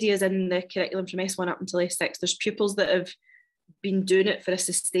media is in the curriculum from S1 up until S6. There's pupils that have been doing it for a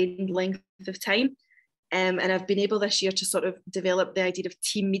sustained length of time. And I've been able this year to sort of develop the idea of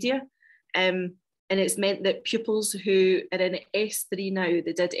team media. And it's meant that pupils who are in S3 now,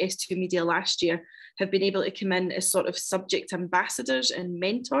 that did S2 media last year, have been able to come in as sort of subject ambassadors and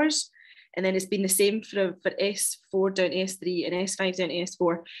mentors. And then it's been the same for S4 down to S3 and S5 down to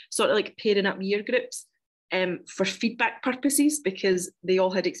S4, sort of like pairing up year groups for feedback purposes, because they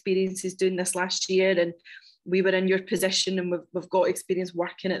all had experiences doing this last year, and we were in your position and we've got experience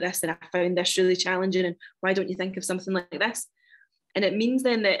working at this, and I found this really challenging, and why don't you think of something like this? And it means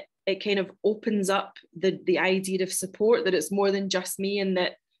then that it kind of opens up the idea of support, that it's more than just me, and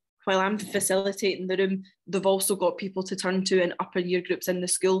that while I'm facilitating the room, they've also got people to turn to in upper year groups in the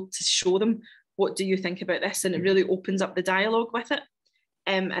school to show them, what do you think about this? And it really opens up the dialogue with it.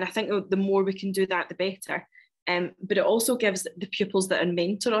 And I think the more we can do that, the better. But it also gives the pupils that are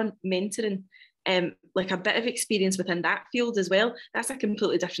mentoring like a bit of experience within that field as well. That's a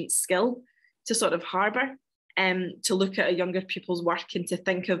completely different skill to sort of harbour, to look at a younger pupil's work and to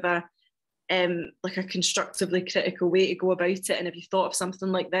think of like a constructively critical way to go about it. And if you thought of something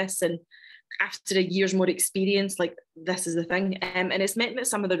like this, and after a year's more experience, like this is the thing. And it's meant that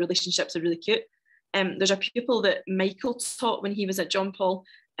some of the relationships are really cute. There's a pupil that Michael taught when he was at John Paul,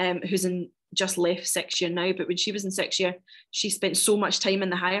 who's just left 6th year now, but when she was in 6th year, she spent so much time in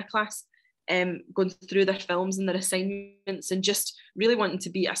the higher class, going through their films and their assignments, and just really wanting to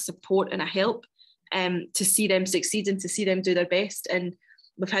be a support and a help, to see them succeed and to see them do their best. And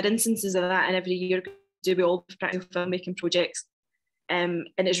we've had instances of that in every year do with all the practical filmmaking projects, and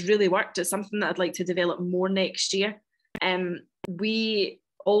it's really worked. It's something that I'd like to develop more next year. We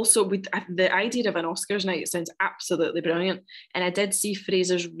also, the idea of an Oscars night sounds absolutely brilliant, and I did see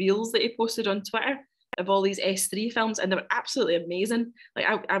Fraser's reels that he posted on Twitter of all these S3 films, and they were absolutely amazing. Like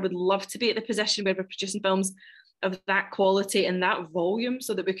I would love to be at the position where we're producing films of that quality and that volume,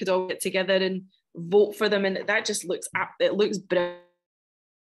 so that we could all get together and vote for them. And that just looks brilliant.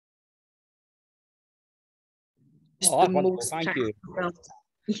 Oh, wonderful. Thank you.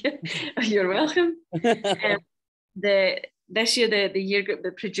 You're welcome. This year, the year group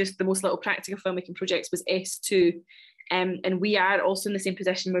that produced the most little practical filmmaking projects was S2. And we are also in the same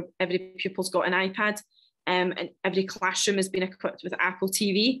position where every pupil's got an iPad, and every classroom has been equipped with Apple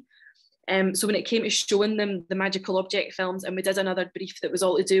TV. So when it came to showing them the magical object films, and we did another brief that was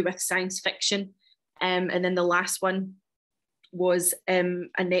all to do with science fiction, and then the last one was a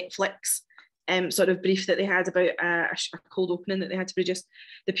Netflix sort of brief that they had about a cold opening that they had to produce.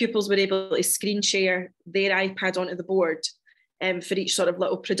 The pupils were able to screen share their iPad onto the board for each sort of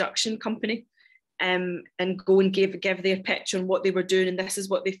little production company, and go and give their pitch on what they were doing, and this is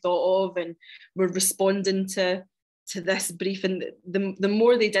what they thought of, and were responding to this brief. And the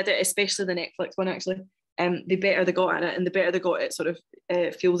more they did it, especially the Netflix one actually, the better they got at it, and the better they got at sort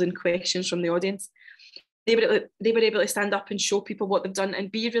of fielding questions from the audience. They were able to stand up and show people what they've done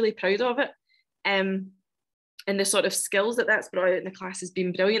and be really proud of it. And the sort of skills that's brought out in the class has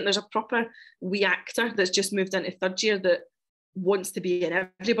been brilliant. There's a proper wee actor that's just moved into 3rd year that wants to be in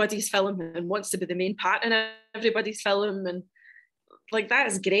everybody's film and wants to be the main part in everybody's film, and like that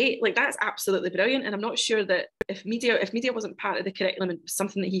is great. Like that's absolutely brilliant. And I'm not sure that if media wasn't part of the curriculum and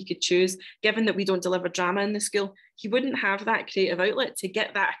something that he could choose, given that we don't deliver drama in the school, he wouldn't have that creative outlet to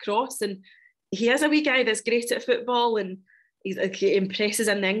get that across. And he is a wee guy that's great at football, and he impresses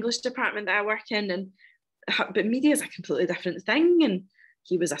in the English department that I work in, but media is a completely different thing. And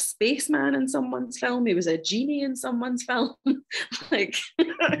he was a spaceman in someone's film, he was a genie in someone's film. Like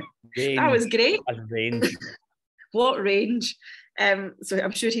that was great. Range. What range. So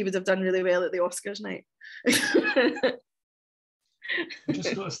I'm sure he would have done really well at the Oscars night. I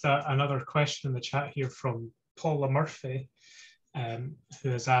just noticed that another question in the chat here from Paula Murphy. who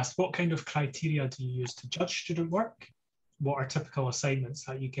has asked, what kind of criteria do you use to judge student work? What are typical assignments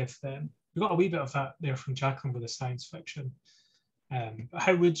that you give them? We got a wee bit of that there from Jacqueline with the science fiction. But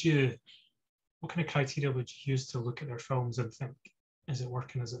what kind of criteria would you use to look at their films and think, is it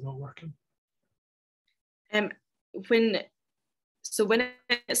working, is it not working? When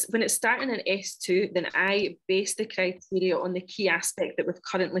it's starting in S2, then I base the criteria on the key aspect that we've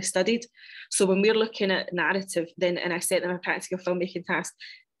currently studied. So when we're looking at narrative, then, and I set them a practical filmmaking task,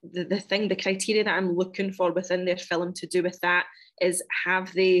 the criteria that I'm looking for within their film to do with that is,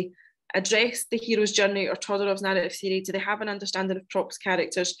 have they addressed the hero's journey or Todorov's narrative theory? Do they have an understanding of props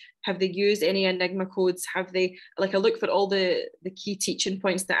characters? Have they used any enigma codes? Have they, like, I look for all the key teaching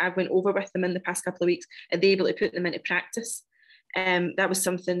points that I've went over with them in the past couple of weeks, and they able to put them into practice? That was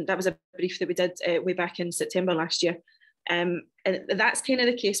a brief that we did way back in September last year. And that's kind of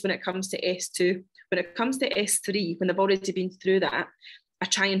the case when it comes to S2. When it comes to S3, when they've already been through that, I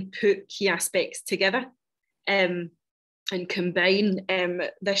try and put key aspects together and combine.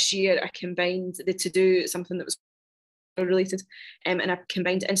 This year, I combined to do something that was related, and I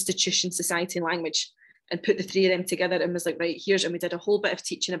combined institution, society, and language, and put the three of them together and was like, right, and we did a whole bit of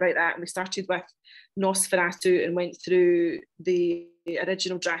teaching about that. And we started with Nosferatu and went through the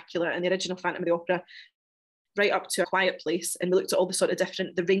original Dracula and the original Phantom of the Opera, right up to A Quiet Place. And we looked at all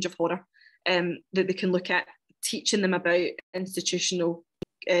the range of horror that they can look at, teaching them about institutional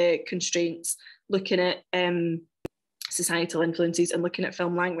constraints, looking at societal influences, and looking at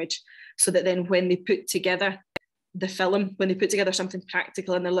film language, so that then when they put together the film, when they put together something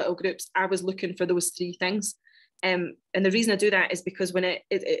practical in their little groups, I was looking for those three things. And the reason I do that is because when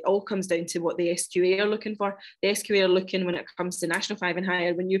it all comes down to what the SQA are looking for. The SQA are looking, when it comes to National 5 and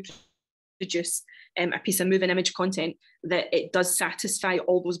higher, when you produce a piece of moving image content, that it does satisfy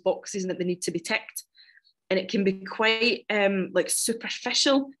all those boxes and that they need to be ticked. And it can be quite like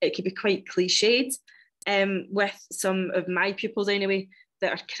superficial, it can be quite cliched, with some of my pupils anyway,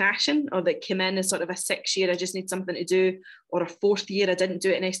 that are crashing, or that came in as sort of a 6th year, I just need something to do, or a 4th year, I didn't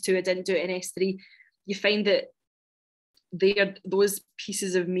do it in S2, I didn't do it in S3. You find that those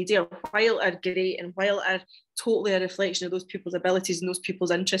pieces of media, while are great and while are totally a reflection of those people's abilities and those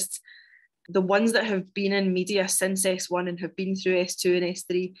people's interests, the ones that have been in media since S1 and have been through S2 and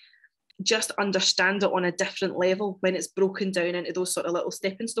S3 just understand it on a different level when it's broken down into those sort of little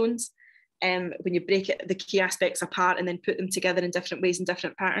stepping stones. When you break the key aspects apart and then put them together in different ways and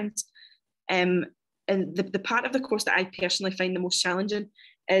different patterns. And the part of the course that I personally find the most challenging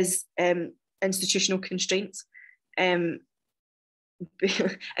is institutional constraints. It's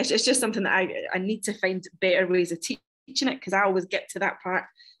just something that I need to find better ways of teaching it, because I always get to that part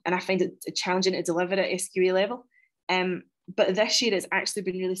and I find it challenging to deliver at SQA level. But this year it's actually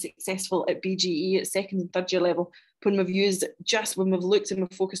been really successful at BGE at 2nd and 3rd year level, when we've looked and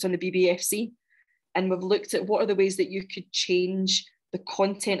we've focused on the BBFC, and we've looked at what are the ways that you could change the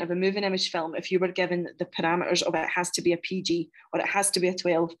content of a moving image film if you were given the parameters of it has to be a PG, or it has to be a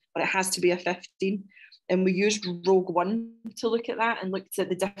 12, or it has to be a 15. And we used Rogue One to look at that and looked at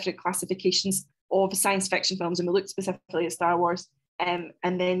the different classifications of science fiction films, and we looked specifically at Star Wars, and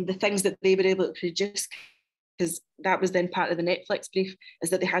then the things that they were able to produce, because that was then part of the Netflix brief,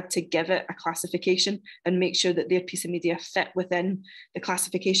 is that they had to give it a classification and make sure that their piece of media fit within the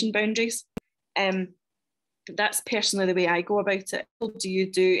classification boundaries. That's personally the way I go about it. Do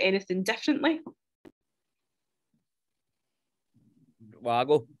you do anything differently? Well, I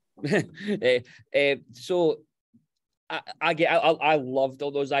go. So I loved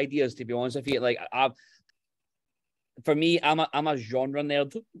all those ideas, to be honest with you. Like, for me, I'm a genre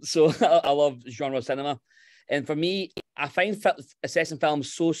nerd, so I love genre cinema. And for me, I find assessing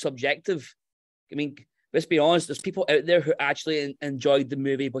films so subjective. I mean, let's be honest, there's people out there who actually enjoyed the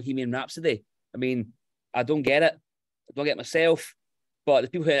movie Bohemian Rhapsody. I mean, I don't get it. I don't get it myself, but there's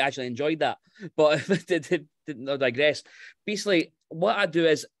people who actually enjoyed that. But I digress. Basically, what I do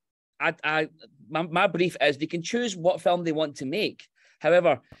is, my brief is they can choose what film they want to make.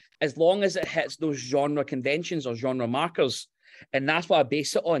 However, as long as it hits those genre conventions or genre markers, and that's what I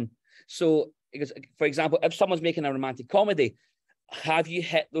base it on. So, because, for example, if someone's making a romantic comedy, have you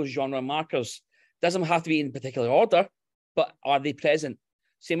hit those genre markers? Doesn't have to be in particular order, but are they present?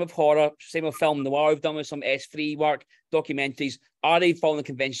 Same with horror, same with film noir. We've done with some S3 work, documentaries. Are they following the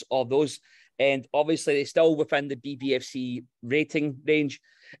conventions of those? And obviously, they're still within the BBFC rating range.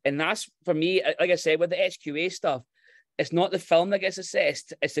 And that's, for me, like I said, with the SQA stuff, it's not the film that gets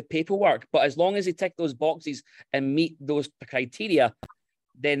assessed, it's the paperwork. But as long as they tick those boxes and meet those criteria,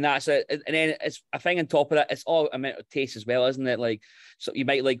 then that's it. And then it's, I think on top of that, it's all a matter of taste as well, isn't it? Like, so you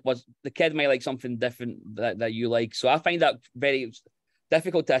might like, the kid might like something different that you like. So I find that very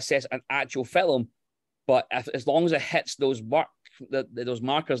difficult to assess an actual film, but as long as it hits those those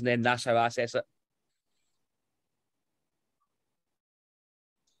markers, then that's how I assess it.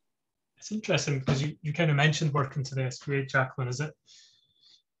 It's interesting because you kind of mentioned working to the SQA, Jacqueline. Is it,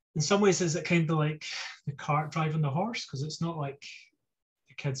 in some ways, is it kind of like the cart driving the horse? Because it's not like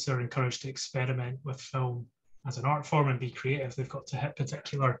the kids are encouraged to experiment with film as an art form and be creative. They've got to hit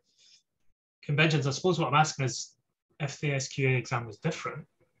particular conventions. I suppose what I'm asking is, if the SQA exam was different,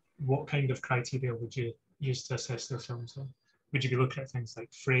 what kind of criteria would you use to assess those films? Would you be looking at things like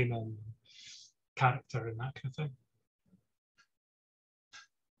framing, character, and that kind of thing?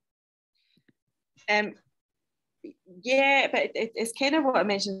 Yeah, but it's kind of what I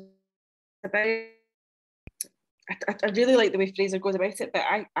mentioned about. I really like the way Fraser goes about it, but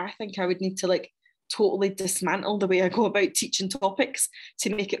I think I would need to like totally dismantle the way I go about teaching topics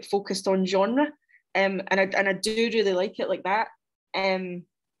to make it focused on genre. And I do really like it like that.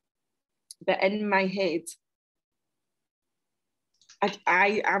 But in my head,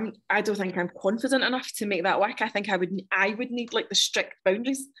 I don't think I'm confident enough to make that work. I think I would need like the strict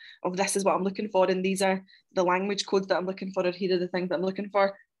boundaries of this is what I'm looking for, and these are the language codes that I'm looking for, or here are the things that I'm looking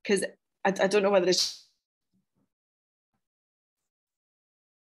for. Because I don't know whether it's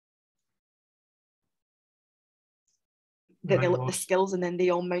that they look the skills and then they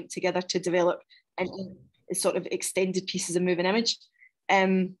all mount together to develop into sort of extended pieces of moving image.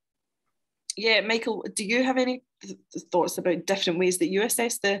 Yeah, Michael, do you have any thoughts about different ways that you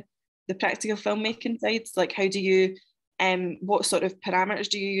assess the practical filmmaking sides? Like, how do you, what sort of parameters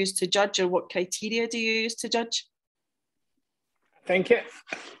do you use to judge, or what criteria do you use to judge? I think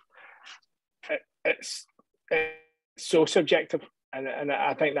it's so subjective, and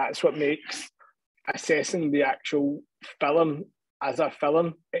I think that's what makes assessing the actual film as a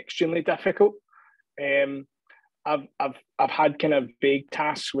film extremely difficult. I've had kind of vague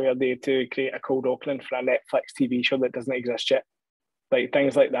tasks where they had to create a cold opening for a Netflix TV show that doesn't exist yet, like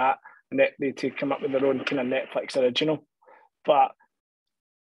things like that, and they had to come up with their own kind of Netflix original. But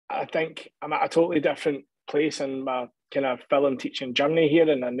I think I'm at a totally different place in my kind of film teaching journey here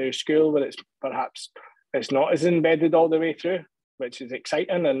in a new school where it's not as embedded all the way through, which is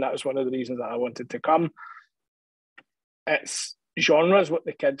exciting, and that was one of the reasons that I wanted to come. It's genres what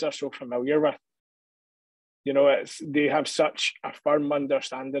the kids are so familiar with. You know, they have such a firm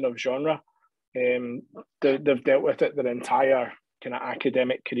understanding of genre. They've dealt with it their entire kind of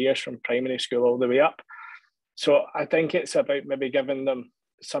academic careers from primary school all the way up. So I think it's about maybe giving them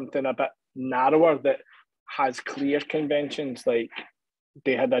something a bit narrower that has clear conventions, like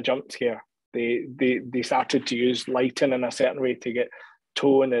they had a jump scare. They started to use lighting in a certain way to get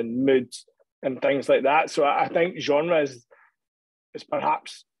tone and mood and things like that. So I think genre is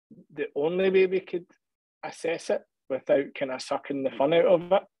perhaps the only way we could assess it without kind of sucking the fun out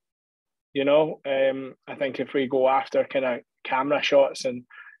of it. You know, I think if we go after kind of camera shots and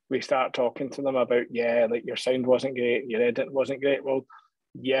we start talking to them about, yeah, like your sound wasn't great, your editing wasn't great, well,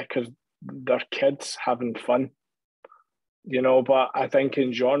 yeah, because they're kids having fun, you know. But I think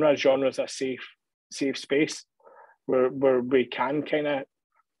in genre is a safe space where we can kind of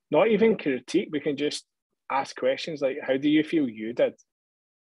not even critique, we can just ask questions like, how do you feel you did?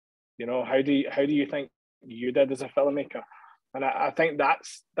 You know, how do you think you did as a filmmaker? And I think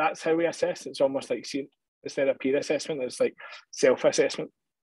that's how we assess. It's almost like, instead of peer assessment, it's like self-assessment,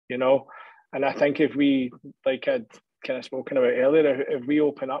 you know. And I think if we, like I'd kind of spoken about earlier, if we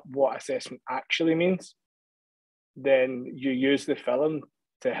open up what assessment actually means, then you use the film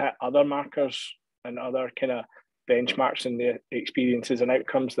to hit other markers and other kind of benchmarks in the experiences and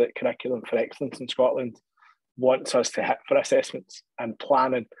outcomes that Curriculum for Excellence in Scotland wants us to hit for assessments and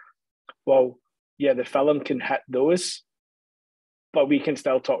planning. Well, yeah, the film can hit those, but we can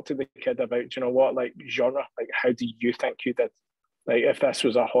still talk to the kid about, you know what, like genre, like how do you think you did? Like if this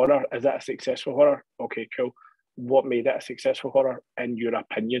was a horror, is that a successful horror? Okay, cool. What made it a successful horror in your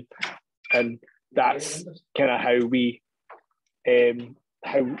opinion? And that's kind of how we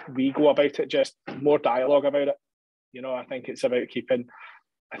go about it, just more dialogue about it. You know, I think it's about keeping,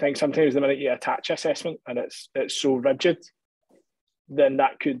 I think sometimes the minute you attach assessment and it's so rigid, then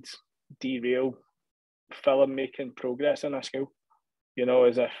that could derail film making progress in a school. You know,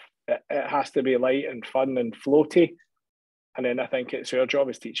 as if it has to be light and fun and floaty. And then I think it's our job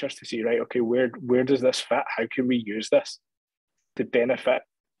as teachers to see, right, okay, where does this fit? How can we use this to benefit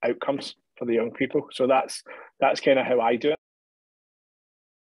outcomes for the young people? So that's kind of how I do it.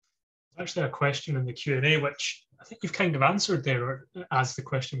 Actually, a question in the Q&A, which I think you've kind of answered there as the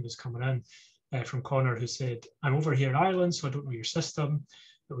question was coming in from Connor, who said, I'm over here in Ireland, so I don't know your system,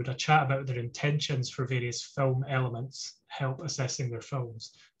 but would a chat about their intentions for various film elements help assessing their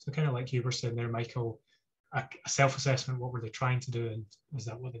films? So kind of like you were saying there, Michael, a self-assessment, what were they trying to do, and is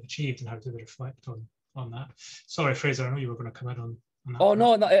that what they've achieved, and how do they reflect on that? Sorry, Fraser, I know you were going to come in on that. Oh,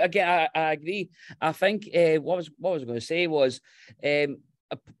 no, again, I agree. I think what I was going to say was,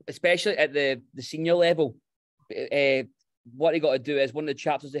 especially at the senior level, what they got to do is, one of the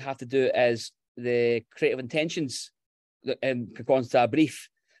chapters they have to do is the creative intentions in accordance to a brief.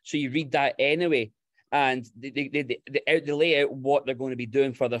 So you read that anyway, and they lay out what they're going to be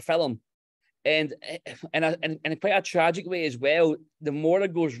doing for the film. And in quite a tragic way as well, the more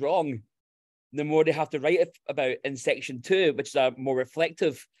it goes wrong, the more they have to write about in section 2, which is a more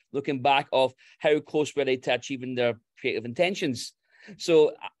reflective looking back of how close were they to achieving their creative intentions.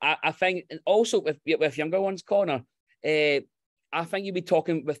 So I think, and also with younger ones, Connor, I think you'll be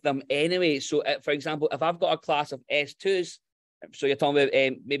talking with them anyway. So, for example, if I've got a class of S2s, so you're talking about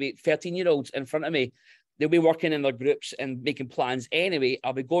maybe 13-year-olds in front of me, they'll be working in their groups and making plans anyway.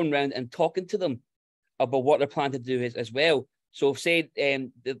 I'll be going around and talking to them about what they're planning to do as well. So say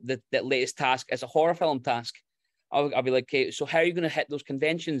the latest task is a horror film task. I'll be like, okay, so how are you going to hit those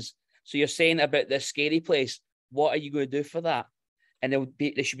conventions? So you're saying about this scary place, what are you going to do for that? And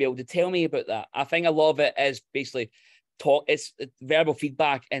they should be able to tell me about that. I think a lot of it is basically talk. It's verbal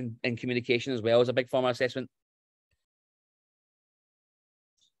feedback and communication as well as a big form of assessment.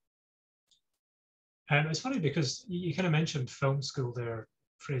 It's funny because you kind of mentioned film school there,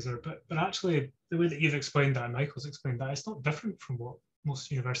 Fraser, but actually the way that you've explained that and Michael's explained that, it's not different from what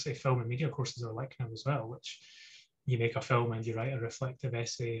most university film and media courses are like now as well, which you make a film and you write a reflective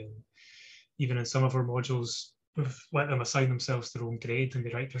essay, and even in some of our modules, we've let them assign themselves their own grade and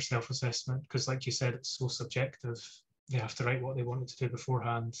they write their self-assessment, because like you said, it's so subjective. They have to write what they wanted to do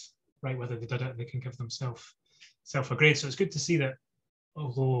beforehand, write whether they did it, and they can give themselves a grade. So it's good to see that,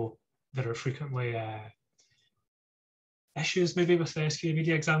 although there are frequently issues maybe with the SQA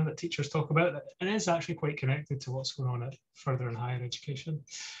media exam that teachers talk about, that it is actually quite connected to what's going on at further and higher education.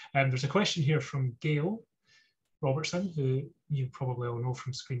 There's a question here from Gail Robertson, who you probably all know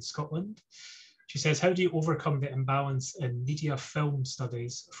from Screen Scotland. She says, how do you overcome the imbalance in media film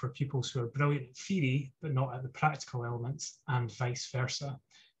studies for pupils who are brilliant in theory but not at the practical elements, and vice versa,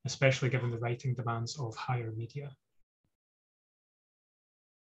 especially given the writing demands of higher media?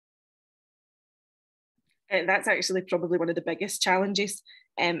 That's actually probably one of the biggest challenges,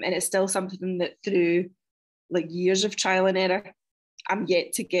 and it's still something that through like years of trial and error, I'm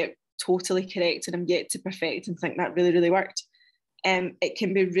yet to get totally correct, and I'm yet to perfect and think that really, really worked. It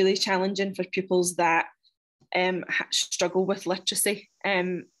can be really challenging for pupils that struggle with literacy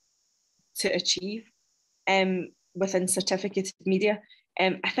to achieve within certificated media.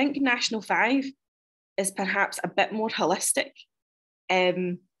 I think National 5 is perhaps a bit more holistic,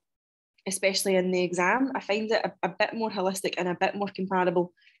 especially in the exam. I find it a bit more holistic and a bit more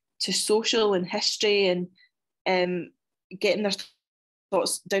comparable to social and history, and getting their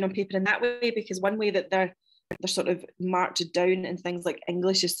thoughts down on paper in that way, because one way that they're sort of marked down in things like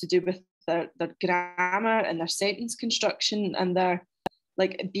English is to do with their grammar and their sentence construction and their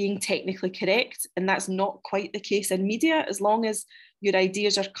like being technically correct, and that's not quite the case in media. As long as your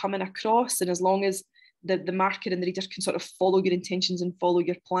ideas are coming across, and as long as the marker and the reader can sort of follow your intentions and follow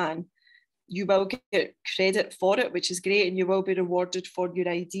your plan, you will get credit for it, which is great, and you will be rewarded for your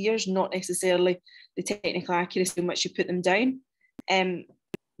ideas, not necessarily the technical accuracy in which you put them down.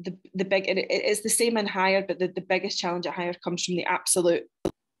 It's the same in higher, but the biggest challenge at higher comes from the absolute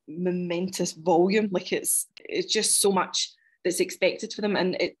momentous volume. Like it's just so much that's expected for them,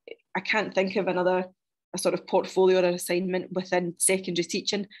 and I can't think of a sort of portfolio or assignment within secondary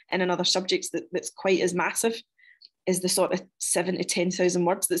teaching in another subjects that's quite as massive as the sort of 7,000 to 10,000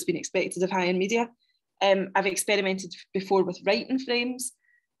 words that's been expected of higher media. I've experimented before with writing frames.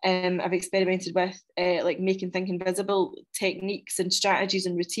 I've experimented with like making thinking visible techniques and strategies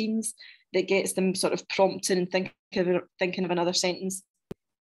and routines that gets them sort of prompting and thinking of another sentence.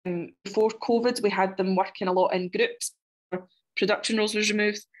 Before COVID, we had them working a lot in groups. Production roles was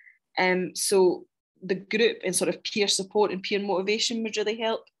removed. So the group and sort of peer support and peer motivation would really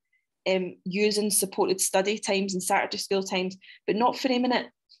help. Using supported study times and Saturday school times, but not framing it.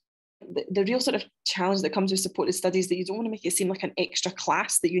 The real sort of challenge that comes with supported studies, that you don't want to make it seem like an extra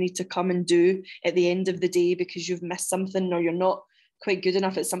class that you need to come and do at the end of the day because you've missed something or you're not quite good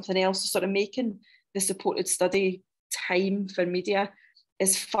enough at something else. So sort of making the supported study time for media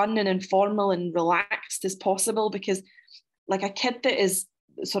as fun and informal and relaxed as possible, because like a kid that is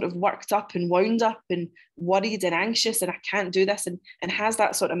sort of worked up and wound up and worried and anxious and I can't do this and has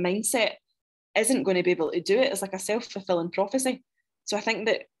that sort of mindset isn't going to be able to do it. It's like a self-fulfilling prophecy. So I think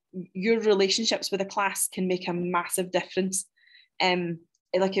that your relationships with a class can make a massive difference.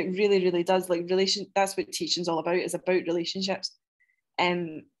 Like it really, really does. Like that's what teaching's all about, is about relationships.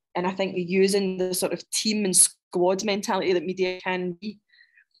 And I think using the sort of team and squad mentality that media can be,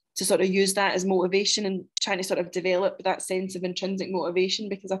 to sort of use that as motivation and trying to sort of develop that sense of intrinsic motivation,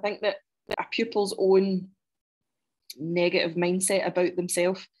 because I think that a pupil's own negative mindset about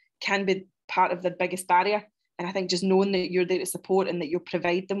themselves can be part of the biggest barrier. And I think just knowing that you're there to support and that you'll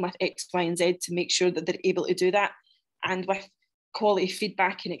provide them with X, Y, and Z to make sure that they're able to do that, and with quality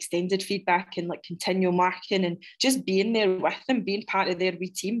feedback and extended feedback and like continual marking and just being there with them, being part of their wee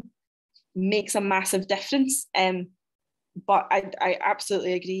team, makes a massive difference. But I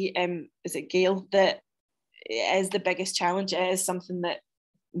absolutely agree, is it Gail, that it is the biggest challenge. It is something that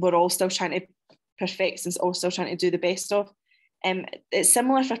we're all still trying to perfect and all still trying to do the best of. It's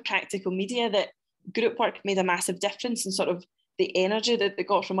similar for practical media, that group work made a massive difference in sort of the energy that they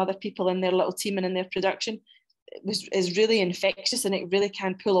got from other people in their little team and in their production. Is really infectious, and it really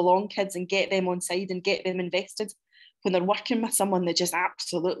can pull along kids and get them on side and get them invested when they're working with someone that just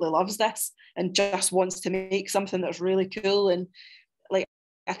absolutely loves this and just wants to make something that's really cool. And like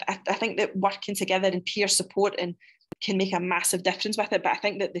I think that working together and peer support and can make a massive difference with it. But I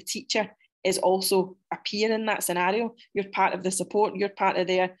think that the teacher is also a peer in that scenario. You're part of the support, you're part of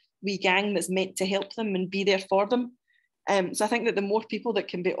their wee gang that's meant to help them and be there for them. So I think that the more people that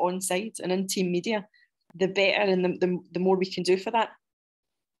can be on side and in team media, the better, and the more we can do for that.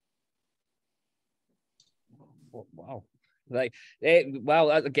 Wow. Like,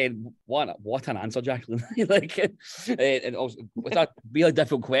 well, again, what an answer, Jacqueline. Like, and also, it's a really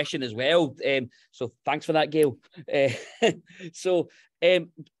difficult question as well. So thanks for that, Gail. So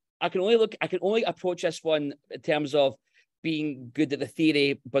I can only approach this one in terms of being good at the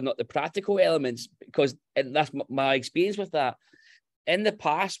theory, but not the practical elements, because, and that's my experience with that. In the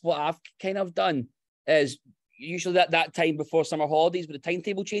past, what I've kind of done is usually that time before summer holidays, when the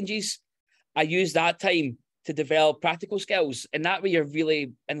timetable changes, I use that time to develop practical skills, and that way you're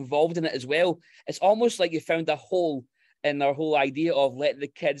really involved in it as well. It's almost like you found a hole in our whole idea of letting the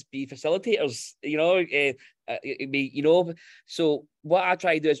kids be facilitators, So what I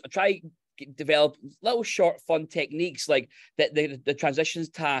try to do is I try develop little short fun techniques like the transitions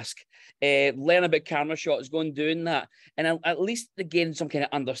task, learn about camera shots, go and doing that, and at least gain some kind of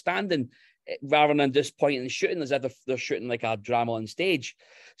understanding, rather than just pointing and shooting as if they're shooting like a drama on stage.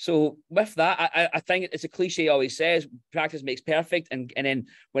 So with that, I think it's a cliche always says, practice makes perfect. And then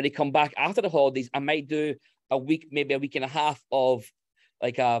when they come back after the holidays, I might do a week, maybe a week and a half of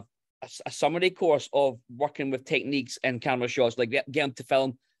like a summary course of working with techniques and camera shots, like get them to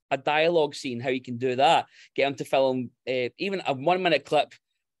film a dialogue scene, how you can do that, get them to film even a 1 minute clip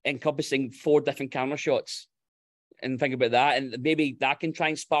encompassing 4 different camera shots, and think about that, and maybe that can try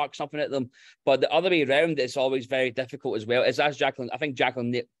and spark something at them. But the other way around is always very difficult as well. As Jacqueline, I think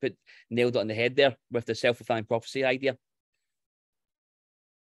Jacqueline nailed it on the head there with the self-fulfilling prophecy idea.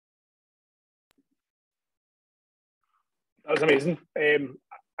 That was amazing.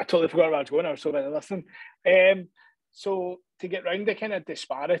 I totally forgot where I was going. I was so busy listening. So to get round the kind of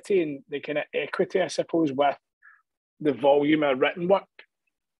disparity and the kind of equity, I suppose, with the volume of written work,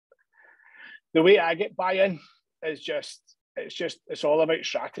 the way I get buy-in is it's all about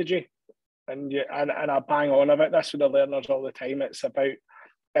strategy, and I bang on about this with the learners all the time. It's about,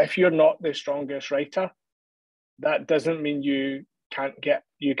 if you're not the strongest writer, that doesn't mean you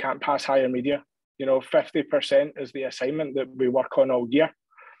can't pass higher media. 50% is the assignment that we work on all year.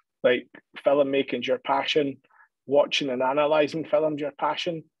 Like, filmmaking's your passion, watching and analysing film's your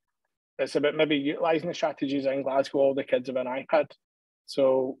passion. It's about maybe utilising the strategies in Glasgow. All the kids have an iPad.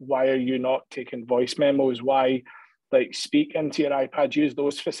 So why are you not taking voice memos? Why, speak into your iPad, use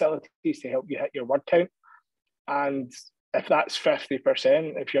those facilities to help you hit your word count. And if that's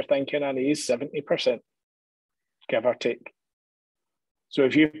 50%, if you're thinking an A is 70%, give or take. So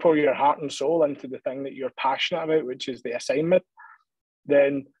if you pour your heart and soul into the thing that you're passionate about, which is the assignment,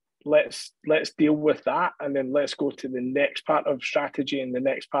 then let's deal with that, and then let's go to the next part of strategy and the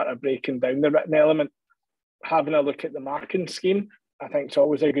next part of breaking down the written element. Having a look at the marking scheme, I think it's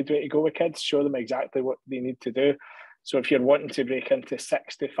always a good way to go with kids. Show them exactly what they need to do. So if you're wanting to break into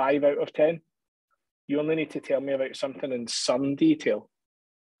 65 out of 10, you only need to tell me about something in some detail.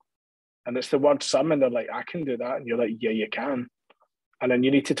 And it's the word some, and they're like, I can do that. And you're like, yeah, you can. And then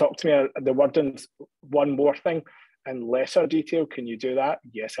you need to talk to me the word in one more thing in lesser detail. Can you do that?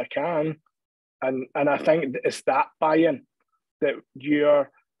 Yes, I can. And I think it's that buy-in that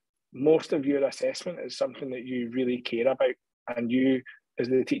most of your assessment is something that you really care about, and you as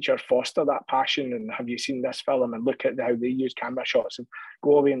the teacher foster that passion. And have you seen this film, and look at how they use camera shots, and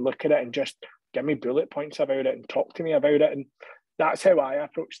go away and look at it and just give me bullet points about it and talk to me about it. And that's how I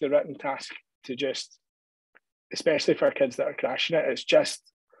approach the written task, to just, especially for kids that are crashing it, it's just,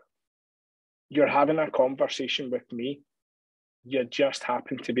 you're having a conversation with me, you just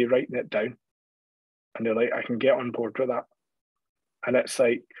happen to be writing it down, and they're like, I can get on board with that. And it's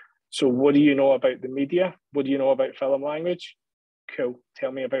like, so what do you know about the media? What do you know about film language? Cool,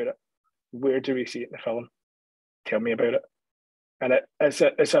 tell me about it. Where do we see it in the film? Tell me about it. And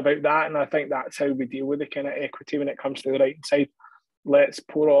it's about that, and I think that's how we deal with the kind of equity when it comes to the writing side. Let's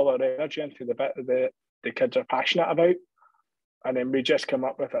pour all our energy into the bit that the kids are passionate about, and then we just come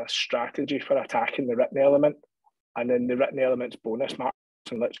up with a strategy for attacking the written element, and then the written element's bonus marks,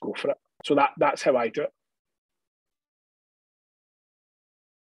 and let's go for it. So that's how I do it.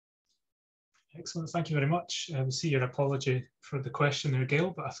 Excellent, thank you very much. I see your apology for the question there,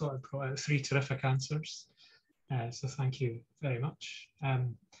 Gail, but I thought I brought out 3 terrific answers. So thank you very much.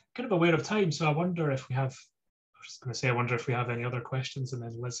 Kind of aware of time, so I wonder if we have, I wonder if we have any other questions, and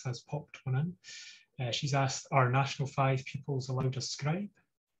then Liz has popped one in. She's asked, are National 5 pupils allowed a scribe?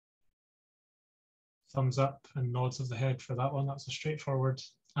 Thumbs up and nods of the head for that one. That's a straightforward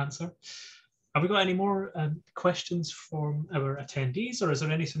answer. Have we got any more questions from our attendees, or is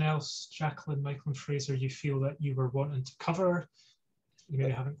there anything else, Jacqueline, Michael and Fraser, you feel that you were wanting to cover, you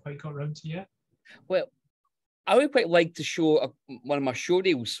maybe haven't quite got around to yet? Well, I would quite like to show one of my show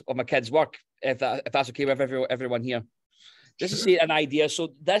reels of my kids' work, if that's okay with everyone here. This is an idea.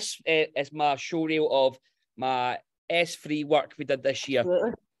 So this is my show reel of my S3 work we did this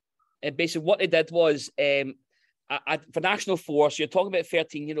year. And basically what they did was, for National 4, so you're talking about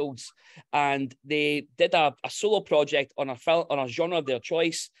 13-year-olds, and they did a solo project on a genre of their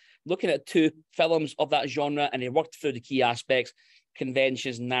choice, looking at 2 films of that genre, and they worked through the key aspects,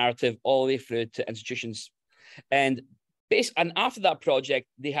 conventions, narrative, all the way through to institutions. And after that project,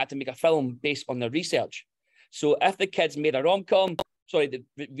 they had to make a film based on their research. So if the kids made a rom-com, the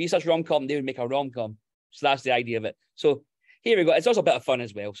research rom-com, they would make a rom-com. So that's the idea of it. So here we go. It's also a bit of fun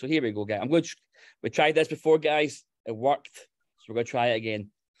as well. So here we go, guys. We tried this before, guys. It worked. So we're going to try it again.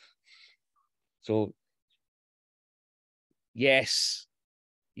 So, yes.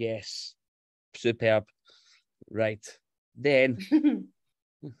 Superb. Right. Then,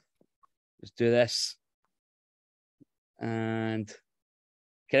 let's do this. And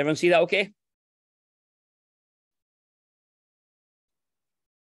can everyone see that okay?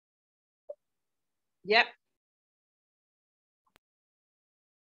 Yep.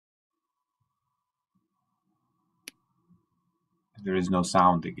 There is no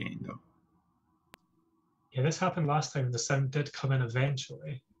sound again, though. Yeah, this happened last time. The sound did come in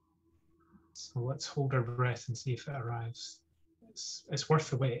eventually. So let's hold our breath and see if it arrives. It's worth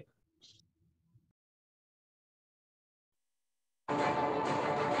the wait.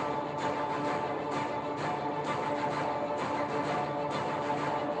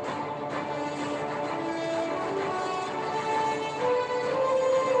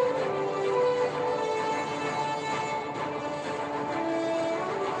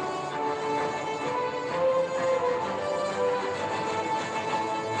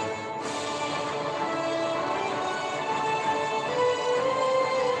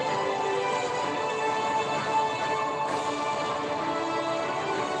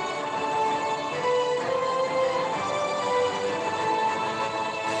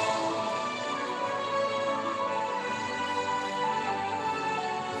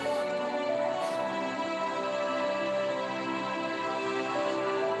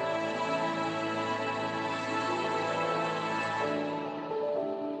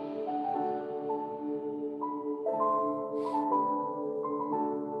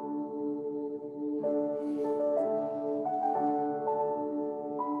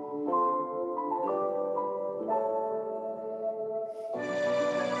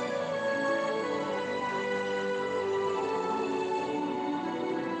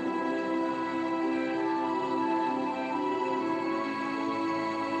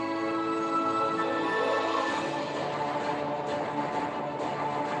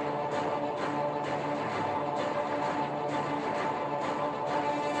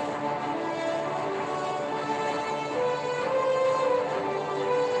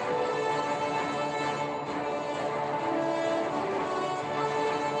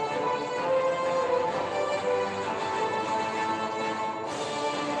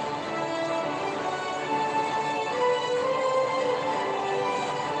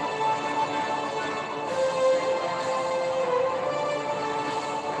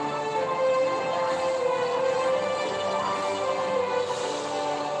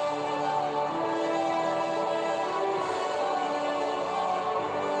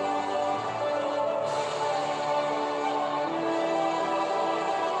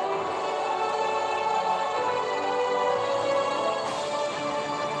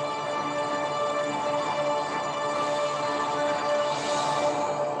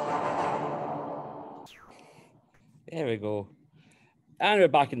 There we go. And we're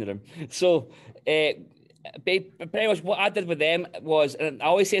back in the room. So, pretty much what I did with them was, and I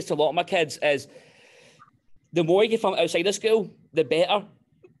always say this to a lot of my kids, is the more you get from outside of school, the better.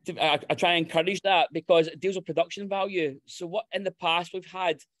 I try and encourage that because it deals with production value. So what in the past we've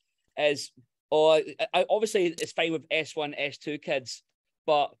had is, obviously it's fine with S1, S2 kids,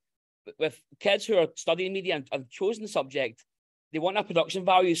 but with kids who are studying media and chosen the subject, they want a production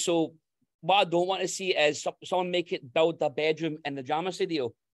value. So what I don't want to see is someone build a bedroom in the drama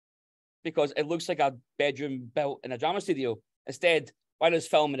studio because it looks like a bedroom built in a drama studio. Instead, why does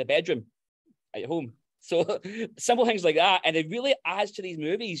film in a bedroom at home? So simple things like that, and it really adds to these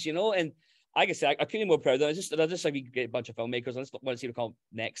movies, you know. And like I said, I couldn't be more proud of them. They're just like a great bunch of filmmakers. I just want to see what we call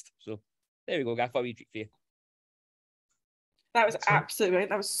next. So there we go, guys. What a treat for you. That was absolutely right.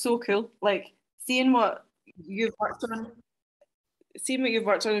 That was so cool. Like seeing what you've worked on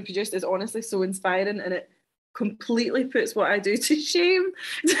and produced is honestly so inspiring, and it completely puts what I do to shame.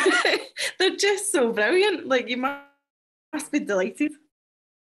 They're just so brilliant. Like you must be delighted.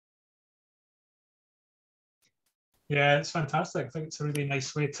 Yeah, it's fantastic. I think it's a really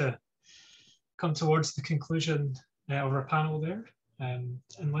nice way to come towards the conclusion of our panel there.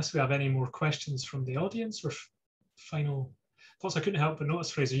 Unless we have any more questions from the audience or final thoughts, I couldn't help but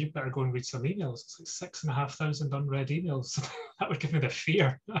notice, Fraser, you better go and read some emails. It's like 6,500 unread emails. That would give me the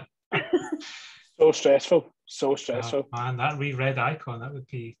fear. So stressful. So stressful. Man, that reread icon, that would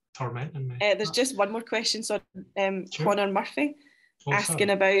be tormenting me. There's just one more question. So Sure. Connor Murphy asking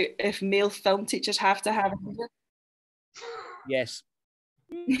about if male film teachers have to have a beard. Yes.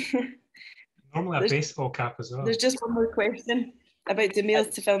 Normally a baseball cap as well. There's just one more question about do males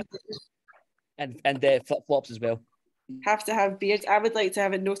to film teachers and flip-flops as well have to have beards. I would like to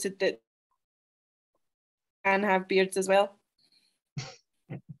have it noted that can have beards as well.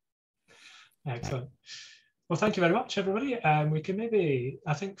 Excellent. Well, thank you very much, everybody. We can maybe,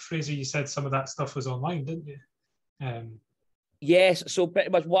 I think, Fraser, you said some of that stuff was online, didn't you? Yes, so pretty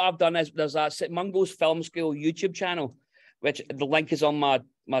much what I've done is there's a Mungo's Film School YouTube channel, which the link is on my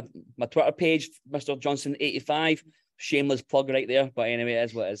Twitter page, Mr. Johnson 85. Shameless plug right there, but anyway, it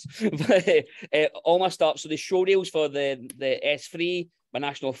is what it is. All my stuff, so the show reels for the S3, my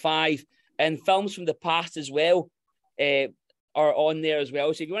National 5, and films from the past as well are on there as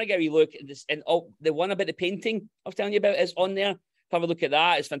well. So if you want to get a wee look at this, and the one about the painting I was telling you about is on there. Have a look at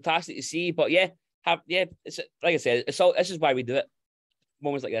that. It's fantastic to see. But it's like I said, it's all. This is why we do it.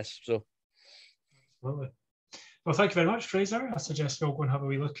 Moments like this. So, absolutely. Well, thank you very much, Fraser. I suggest we all go and have a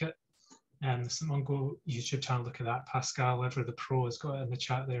wee look at the St Mungo YouTube channel. Look at that. Pascal, ever the pro, has got it in the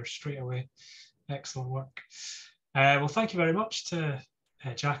chat there straight away. Excellent work. Well, thank you very much to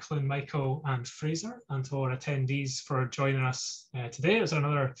Jacqueline, Michael, and Fraser, and to our attendees for joining us today. It was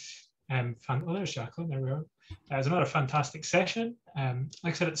another there's Jacqueline. There we are. It was another fantastic session. Like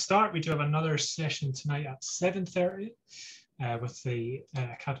I said at the start, we do have another session tonight at 7:30 with the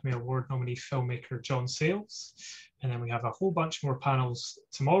Academy Award nominee filmmaker John Sayles. And then we have a whole bunch more panels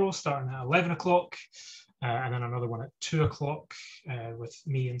tomorrow, starting at 11 o'clock, and then another one at 2 o'clock with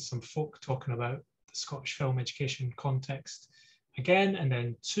me and some folk talking about the Scottish film education context again, and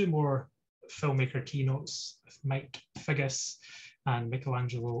then 2 more filmmaker keynotes with Mike Figgis and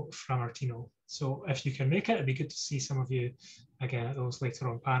Michelangelo Framartino. So if you can make it, it'd be good to see some of you again at those later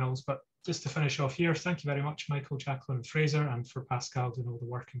on panels. But just to finish off here, thank you very much, Michael, Jacqueline, and Fraser, and for Pascal doing all the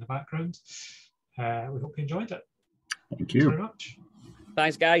work in the background. We hope you enjoyed it. Thank you. Thanks very much.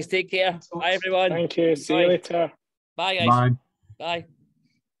 Thanks, guys. Take care. Bye, everyone. Thank you. See you later. Bye, guys. Bye. Bye.